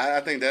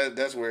 I think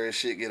that's where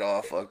shit get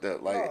all fucked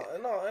up. Like,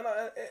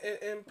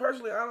 and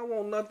personally, I don't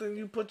want nothing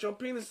you put your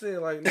penis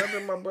in, like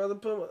nothing my brother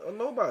put on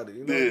nobody.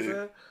 You know what I'm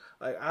saying?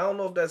 Like, I don't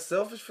know if that's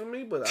selfish for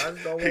me, but I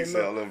just don't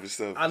want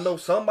to know. I know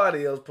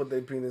somebody else put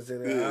their penis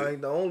in it. I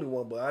ain't the only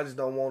one, but I just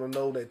don't want to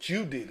know that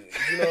you did it.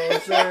 You know what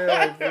I'm saying?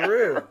 Like, for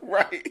real.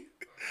 Right.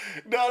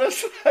 No,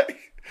 that's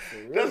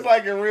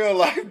like in real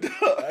life,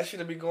 dog. That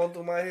should be going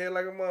through my head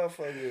like a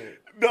motherfucker.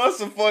 No, it's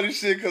some funny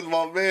shit because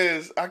my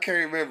man's, I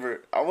can't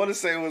remember. I want to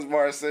say it was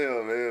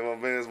Marcel, man. My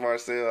man's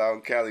Marcel out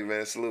in Cali,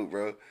 man. Salute,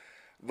 bro.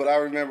 But I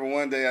remember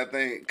one day, I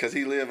think, because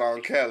he lived out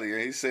in Cali,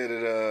 and he said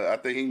that, I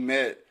think he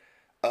met,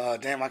 I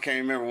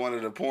can't remember one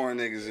of the porn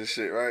niggas and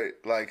shit, right?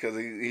 Like, because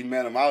he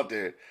met him out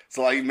there.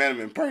 So, like, he met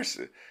him in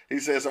person. He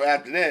said, so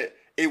after that,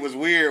 it was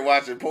weird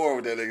watching porn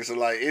with that nigga. So,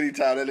 like,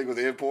 anytime that nigga was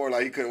in porn,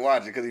 like, he couldn't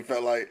watch it because he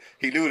felt like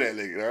he knew that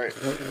nigga, right?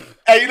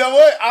 Hey, you know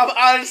what?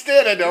 I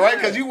understand that, though, right?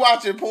 Because you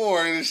watching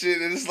porn and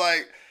shit, and it's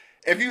like,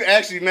 if you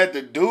actually met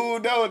the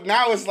dude, though,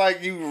 now it's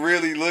like you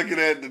really looking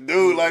at the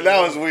dude. Like, that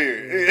was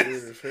weird.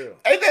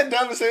 Ain't that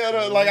dumb as hell,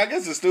 though? Like, I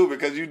guess it's stupid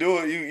because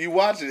you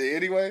watching it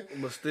anyway.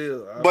 But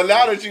still. But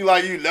now that you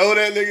know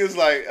that nigga, it's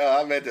like,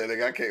 I met that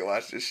nigga. I can't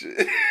watch this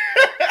shit.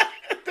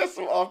 That's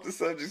some off the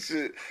subject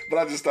shit. But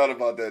I just thought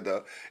about that,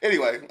 though.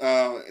 Anyway,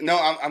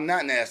 no, I'm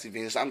not nasty,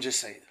 Venus. I'm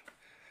just saying.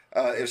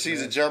 If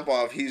she's a jump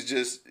off, he's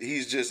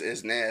just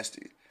as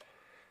nasty.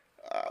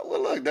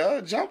 Well, look,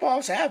 dog, jump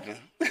offs happen.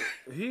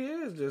 He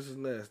is just as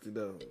nasty,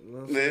 though. You know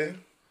what I'm saying?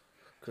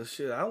 Because,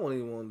 shit, I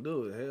wouldn't even want to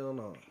do it. Hell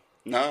no.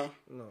 No?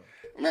 No.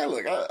 Man,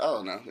 look, I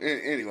don't know.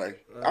 Anyway,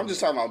 I'm just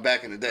talking about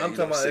back in the day. I'm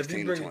talking about if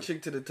you bring a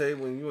chick to the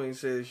table and you ain't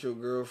said it's your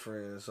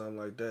girlfriend or something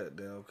like that,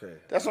 then okay.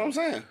 That's what I'm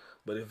saying.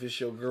 But if it's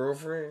your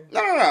girlfriend?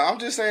 No. I'm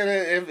just saying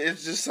that if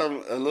it's just a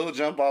little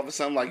jump off or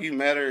something, like you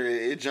met her,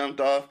 it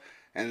jumped off,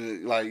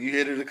 and like you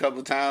hit her a couple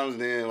of times,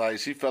 and then like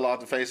she fell off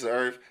the face of the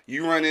earth.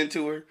 You run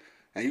into her,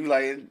 and you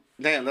like,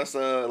 damn, that's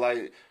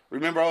like,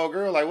 remember old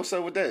girl? Like, what's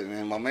up with that?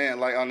 And my man,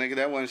 like, oh nigga,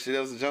 that wasn't shit.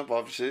 That was a jump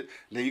off and shit.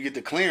 And then you get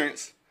the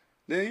clearance,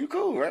 then you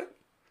cool, right?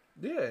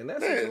 Yeah, in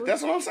that situation.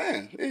 That's what I'm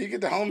saying. Yeah, you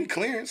get the homie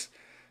clearance.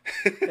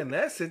 In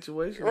that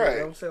situation, right? You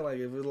know what I'm saying, like,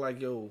 if it's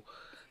like yo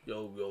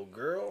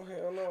girl,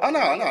 hell no. Oh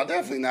no,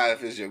 definitely not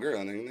if it's your girl,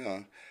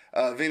 nigga.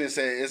 No. Venus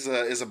said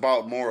it's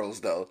about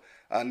morals though.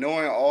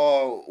 Knowing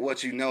all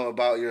what you know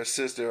about your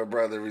sister or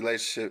brother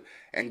relationship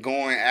and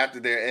going after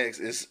their ex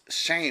is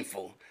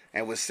shameful,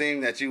 and would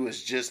seem that you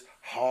was just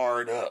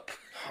hard up.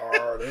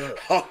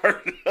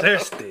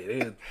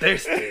 Thirsty.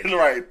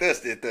 Right,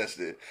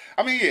 thirsty.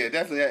 I mean, yeah,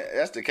 definitely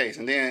that's the case.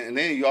 And then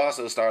you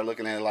also start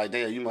looking at it like,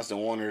 damn, you must have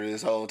wanted her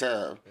this whole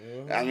time.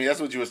 Mm-hmm. I mean,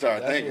 that's what you would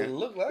start thinking. What it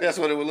look like. That's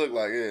what it would look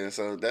like, yeah.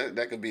 So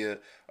that could be a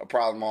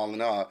problem all in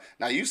all.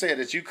 Now, you said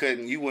that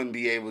you wouldn't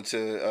be able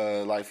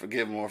to like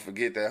forgive him or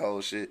forget that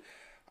whole shit.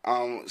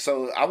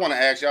 So I want to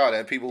ask y'all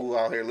that, people who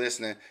out here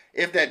listening,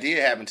 if that did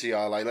happen to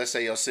y'all, like let's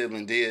say your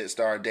sibling did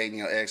start dating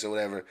your ex or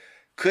whatever,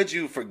 could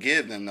you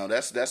forgive them though?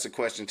 That's a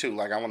question too.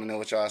 Like, I want to know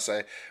what y'all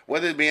say.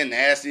 Whether it's being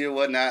nasty or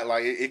whatnot,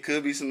 like it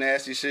could be some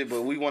nasty shit,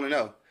 but we want to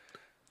know.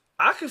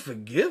 I can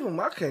forgive him.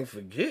 I can't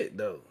forget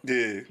though. Yeah.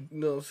 You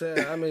know what I'm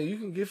saying? I mean, you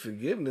can get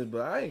forgiveness,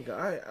 but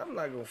I'm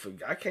not gonna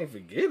forget. I can't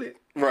forget it.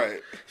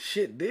 Right.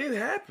 Shit did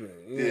happen.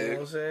 You know what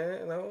I'm saying?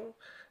 You know.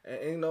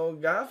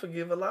 And God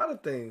forgive a lot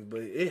of things,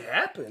 but it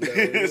happened. Though,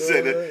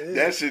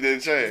 that shit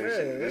didn't change.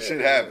 That shit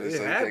happened,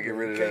 so happened.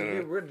 You can't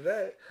get rid of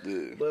that.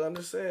 Yeah. But I'm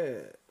just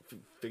saying,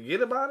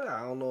 forget about it.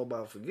 I don't know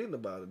about forgetting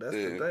about it. That's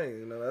the thing.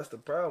 You know, that's the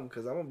problem,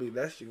 because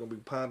that shit gonna be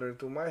pondering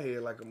through my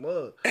head like a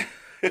mug.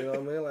 You know what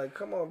I mean? Like,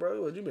 come on,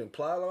 bro. What, you been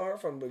plotting on her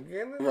from the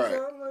beginning? Right.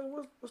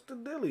 Like, what's the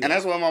deal? And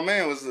that's what my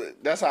man was.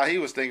 That's how he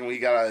was thinking when he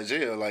got out of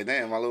jail. Like,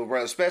 damn, my little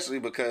brother, especially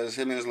because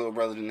him and his little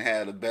brother didn't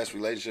have the best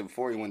relationship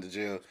before he went to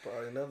jail. That's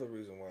probably another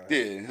reason why.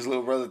 Yeah, his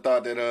little brother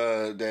thought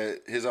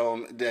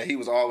that he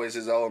was always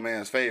his old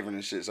man's favorite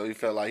and shit. So he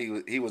felt like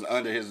he was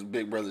under his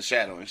big brother's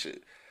shadow and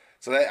shit.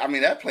 So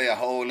that play a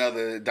whole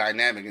nother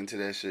dynamic into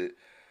that shit.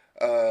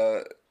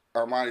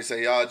 Armani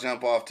say, y'all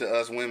jump off to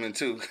us women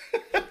too.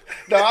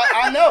 No,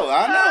 I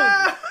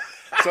know.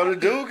 So the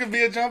dude could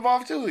be a jump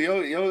off too.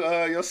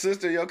 Your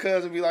sister, your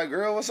cousin be like,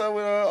 girl, what's up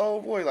with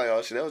old boy? Like,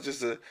 oh shit, that was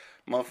just a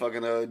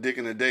motherfucking dick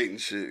in a date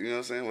and shit. You know what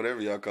I'm saying? Whatever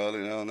y'all call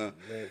it, I don't know.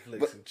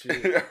 Netflix and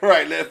chill.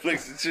 Right,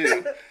 Netflix and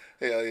chill.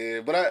 Hell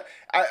yeah. But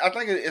I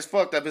think it's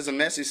fucked up. It's a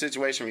messy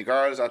situation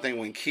regardless. I think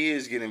when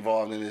kids get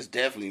involved in it, it's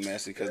definitely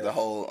messy because the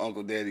whole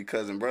uncle, daddy,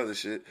 cousin, brother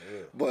shit.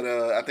 Yeah. But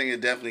I think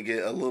it definitely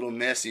get a little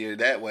messier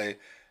that way,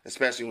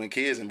 especially when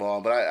kids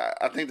involved. But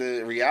I think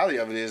the reality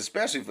of it is,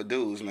 especially for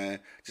dudes, man,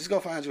 just go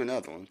find you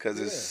another one, because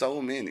it's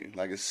so many.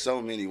 Like, it's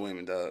so many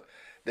women, dog,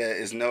 that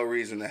is no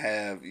reason to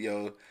have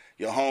your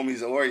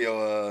homies or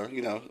your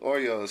or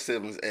your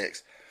siblings'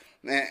 ex.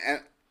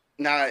 And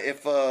now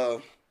if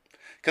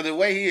because the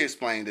way he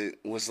explained it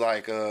was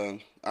like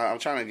I'm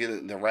trying to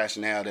get the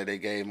rationale that they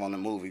gave on the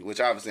movie, which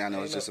obviously I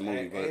know it's just a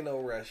movie, but ain't no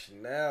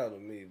rationale to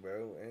me,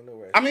 bro. Ain't no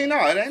rationale. I mean,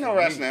 no, it ain't no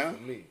rationale.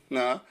 For me.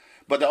 No,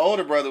 but the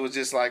older brother was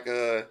just like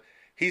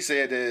he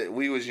said that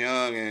we was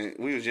young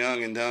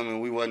and dumb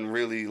and we wasn't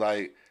really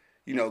like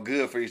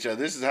good for each other.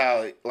 This is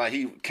how like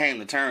he came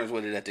to terms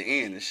with it at the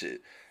end and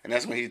shit. And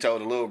that's when he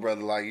told the little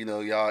brother like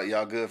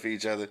y'all good for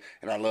each other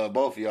and I love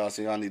both of y'all,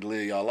 so y'all need to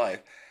live y'all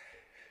life.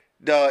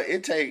 Dog,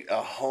 it take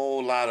a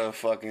whole lot of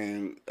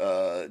fucking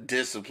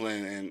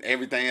discipline and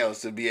everything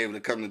else to be able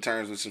to come to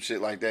terms with some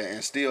shit like that,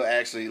 and still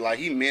actually like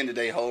he mended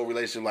their whole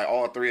relationship. Like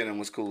all three of them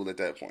was cool at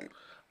that point.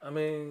 I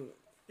mean,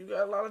 you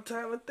got a lot of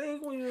time to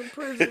think when you're in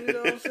prison. You know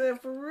what I'm saying?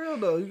 For real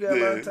though, you got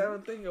a lot of time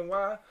to think. And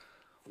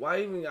why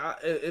even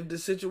if the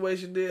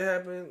situation did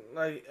happen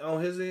like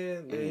on his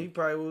end, then he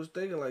probably was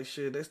thinking like,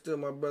 shit, that's still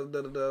my brother.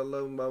 I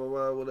love him. Blah blah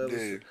blah.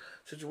 Whatever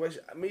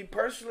situation. Me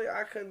personally,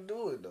 I couldn't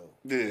do it though.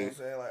 You know what I'm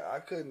saying? Like I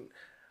couldn't.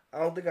 I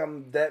don't think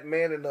I'm that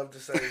man enough to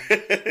say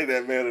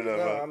that man enough.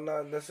 No, I'm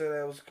not necessarily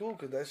that was cool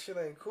because that shit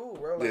ain't cool,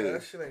 bro. Like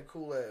that shit ain't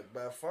cool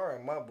by far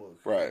in my book.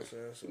 Right.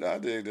 No, I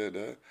dig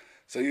that.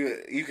 So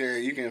you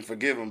can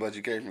forgive him, but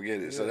you can't forget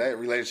it. Yeah. So that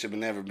relationship will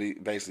never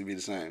basically be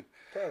the same.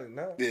 Probably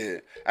not. Yeah,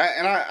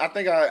 I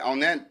think on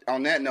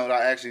that note,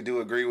 I actually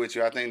do agree with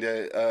you. I think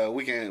that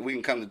we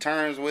can come to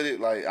terms with it.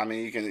 Like, I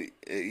mean,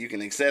 you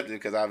can accept it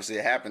because obviously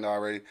it happened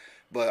already.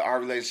 But our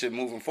relationship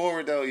moving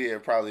forward, though,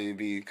 it'd probably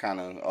be kind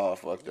of all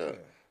fucked up.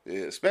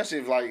 Yeah, especially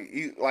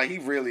if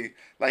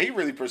he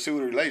really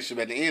pursued a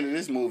relationship at the end of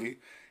this movie.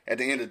 At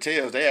the end of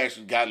Tales, they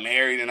actually got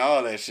married and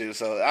all that shit.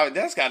 So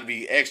that's got to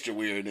be extra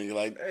weird, nigga.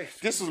 Like,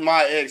 this was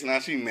my ex, now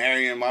she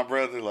marrying my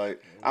brother.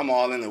 Like, I'm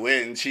all in the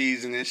wedding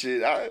cheese and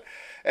shit.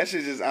 That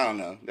shit just, I don't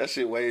know. That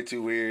shit way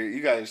too weird.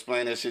 You got to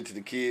explain that shit to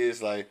the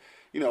kids. Like,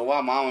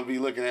 why mama be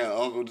looking at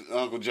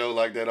Uncle Joe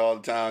like that all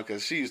the time?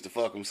 Because she used to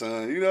fuck him,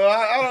 son.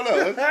 I don't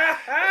know.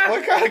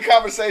 What kind of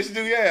conversation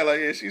do you have?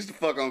 Like, yeah, she used to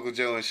fuck Uncle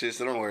Joe and shit,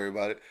 so don't worry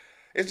about it.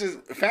 It's just,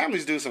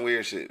 families do some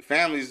weird shit.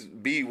 Families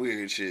be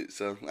weird shit.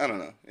 So, I don't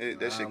know.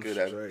 That shit could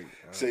happen.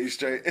 So you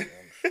straight?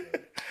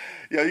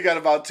 Yo, you got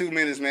about 2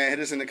 minutes, man. Hit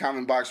us in the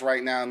comment box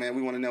right now, man.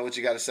 We want to know what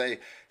you got to say.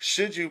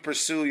 Should you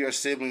pursue your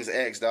sibling's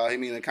ex, dog?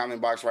 Hit me in the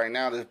comment box right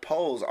now. The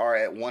polls are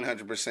at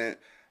 100%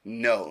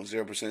 no.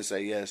 0%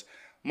 say yes.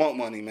 Monk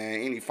Money,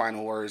 man. Any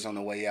final words on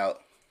the way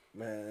out?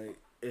 Man,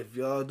 if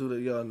y'all do that,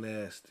 y'all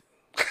nasty.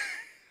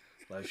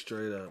 Like,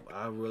 straight up.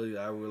 I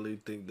really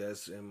think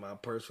that's, in my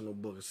personal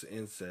book, it's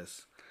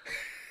incest.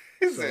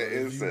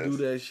 If you do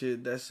that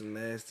shit, that's some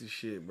nasty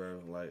shit,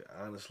 bro. Like,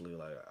 honestly,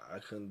 like, I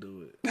couldn't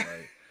do it.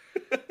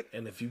 Like,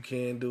 and if you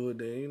can do it,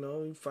 then,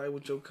 you fight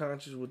with your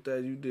conscience with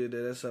that. You did that.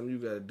 That's something you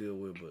got to deal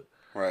with. But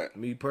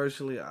me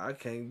personally, I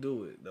can't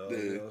do it, dog.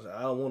 Yeah.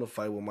 I don't want to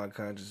fight with my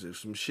conscience. If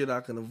some shit I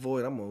can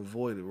avoid, I'm going to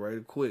avoid it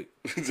right quick.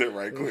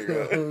 Right quick, You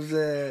know what I'm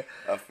saying?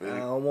 I feel I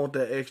don't want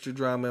that extra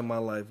drama in my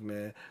life,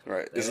 man.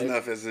 Right. It's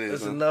enough as it is.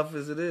 It's enough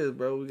as it is,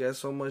 bro. We got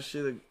so much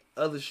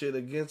other shit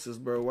against us,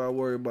 bro. Why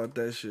worry about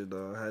that shit,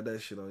 dog? Have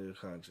that shit on your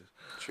conscience.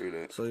 True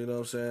that. So, you know what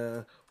I'm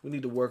saying? We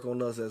need to work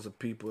on us as a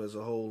people, as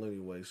a whole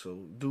anyway. So,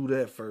 do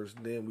that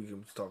first, then we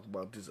can talk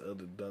about this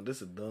other dumb.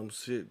 This is dumb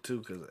shit, too,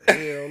 because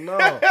hell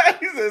no.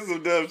 He said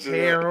some dumb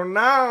shit. Hell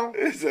no.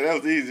 He said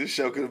that was easy. This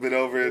show could have been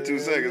over in 2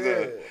 seconds.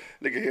 Yeah.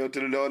 Nigga, hell to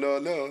the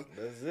no.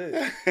 That's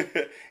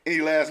it. Any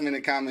last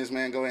minute comments,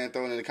 man, go ahead and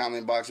throw it in the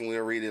comment box and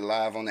we'll read it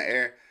live on the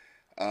air.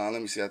 Let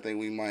me see. I think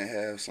we might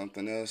have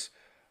something else.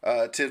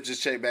 Tiff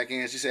just checked back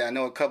in. She said, I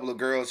know a couple of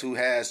girls who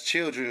has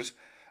children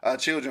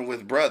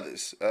with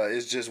brothers.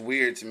 It's just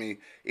weird to me.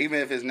 Even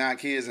if it's not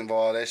kids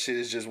involved, that shit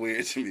is just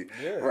weird to me.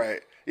 Yeah.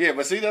 Right. Yeah,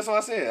 but see, that's what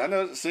I said. I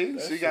know, see,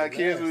 she got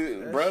kids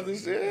with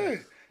brothers. Yeah.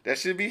 That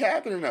should be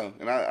happening, though.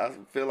 And I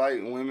feel like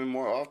women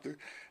more often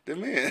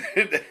than men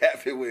to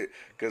happen with,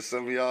 because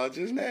some of y'all are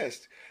just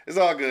nasty. It's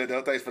all good,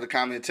 though. Thanks for the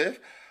comment, Tiff.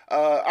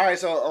 All right,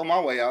 so on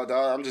my way out,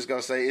 dog, I'm just going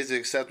to say, is it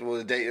acceptable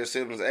to date your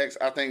sibling's ex?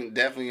 I think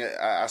definitely,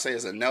 I say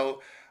it's a no.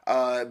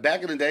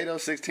 Back in the day, though,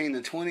 16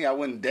 to 20, I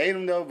wouldn't date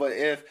him, though. But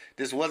if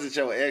this wasn't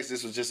your ex,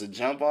 this was just a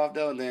jump off,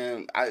 though,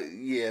 then,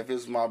 if it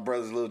was my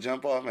brother's little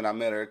jump off and I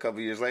met her a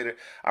couple years later,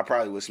 I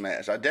probably would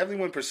smash. I definitely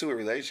wouldn't pursue a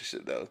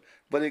relationship, though.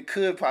 But it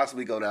could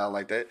possibly go down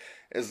like that,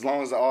 as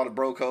long as all the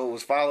bro code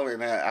was followed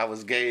and I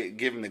was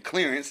given the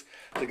clearance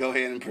to go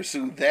ahead and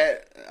pursue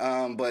that.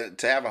 But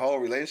to have a whole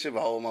relationship,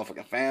 a whole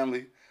motherfucking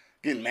family,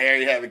 getting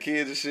married, having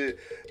kids and shit,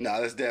 nah,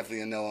 that's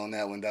definitely a no on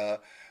that one, dog.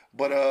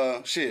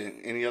 But, shit,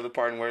 any other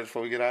parting words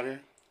before we get out of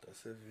here? That's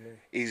it for me.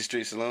 Easy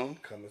Street Saloon.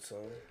 Coming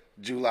soon.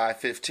 July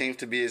 15th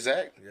to be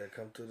exact. Yeah,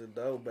 come to the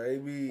door,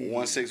 baby.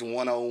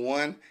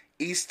 16101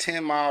 East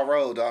 10 Mile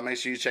Road, dog. Make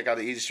sure you check out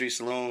the Easy Street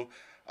Saloon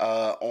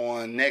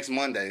on next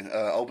Monday,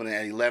 opening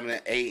at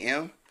 11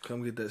 a.m.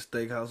 Come get that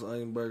steakhouse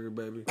onion burger,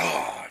 baby.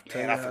 Oh,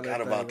 man, I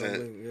forgot about that.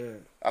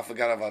 Yeah. I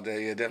forgot about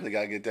that. Yeah, definitely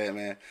got to get that,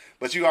 man.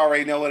 But you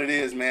already know what it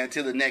is, man.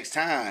 Till the next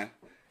time,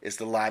 It's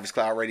the livest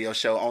cloud radio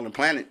show on the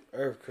planet.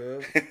 Earth,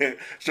 cuz.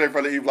 Straight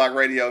from the E-Block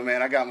Radio,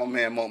 man. I got my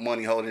man Monk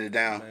Money holding it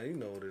down. Man, you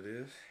know what it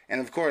is. And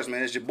of course,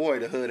 man, it's your boy,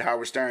 the Hood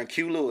Howard Stern,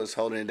 Q Lewis,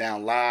 holding it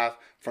down live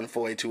from the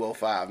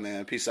 48205,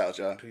 man. Peace out,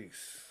 y'all.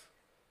 Peace.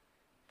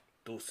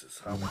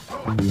 Deuces. Howard.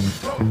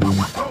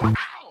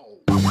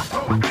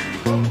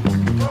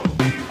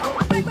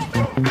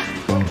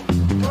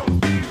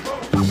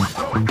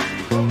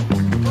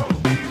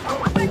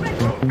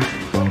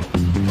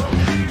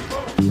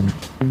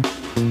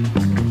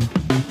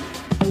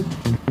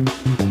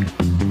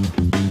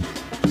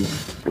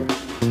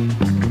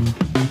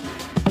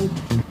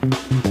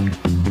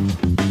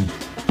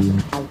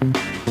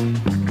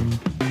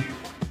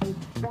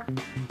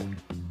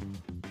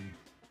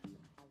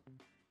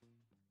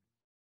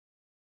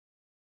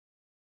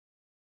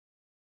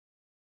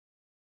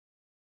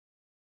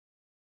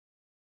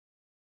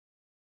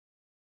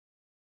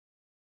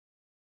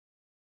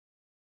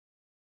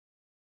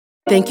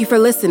 Thank you for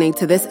listening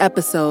to this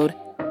episode.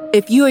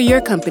 If you or your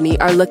company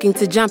are looking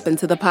to jump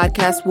into the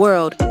podcast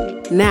world,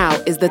 now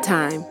is the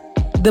time.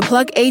 The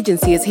Plug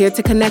Agency is here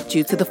to connect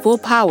you to the full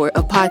power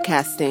of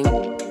podcasting.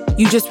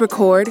 You just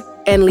record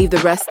and leave the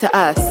rest to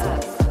us.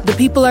 The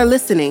people are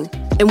listening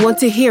and want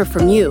to hear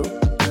from you.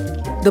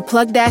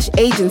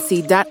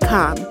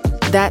 Theplug-agency.com.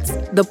 That's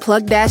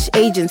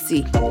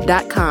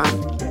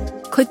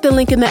theplug-agency.com. Click the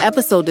link in the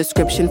episode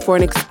description for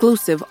an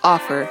exclusive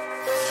offer.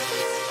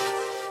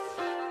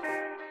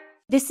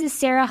 This is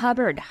Sarah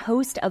Hubbard,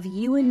 host of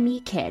You and Me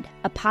Kid,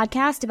 a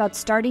podcast about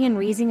starting and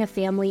raising a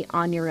family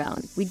on your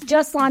own. We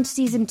just launched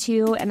season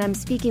 2, and I'm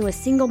speaking with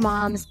single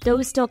moms,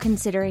 those still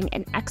considering,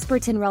 and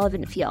experts in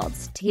relevant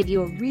fields to give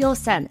you a real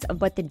sense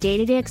of what the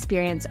day-to-day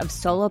experience of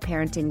solo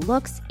parenting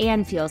looks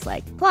and feels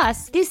like.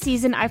 Plus, this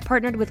season, I've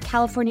partnered with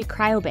California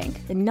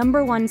Cryobank, the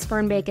 #1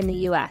 sperm bank in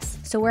the U.S.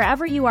 So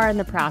wherever you are in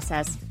the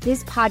process,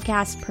 this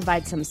podcast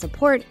provides some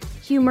support,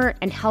 humor,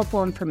 and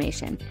helpful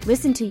information.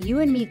 Listen to You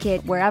and Me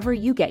Kid wherever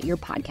you get your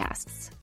podcasts.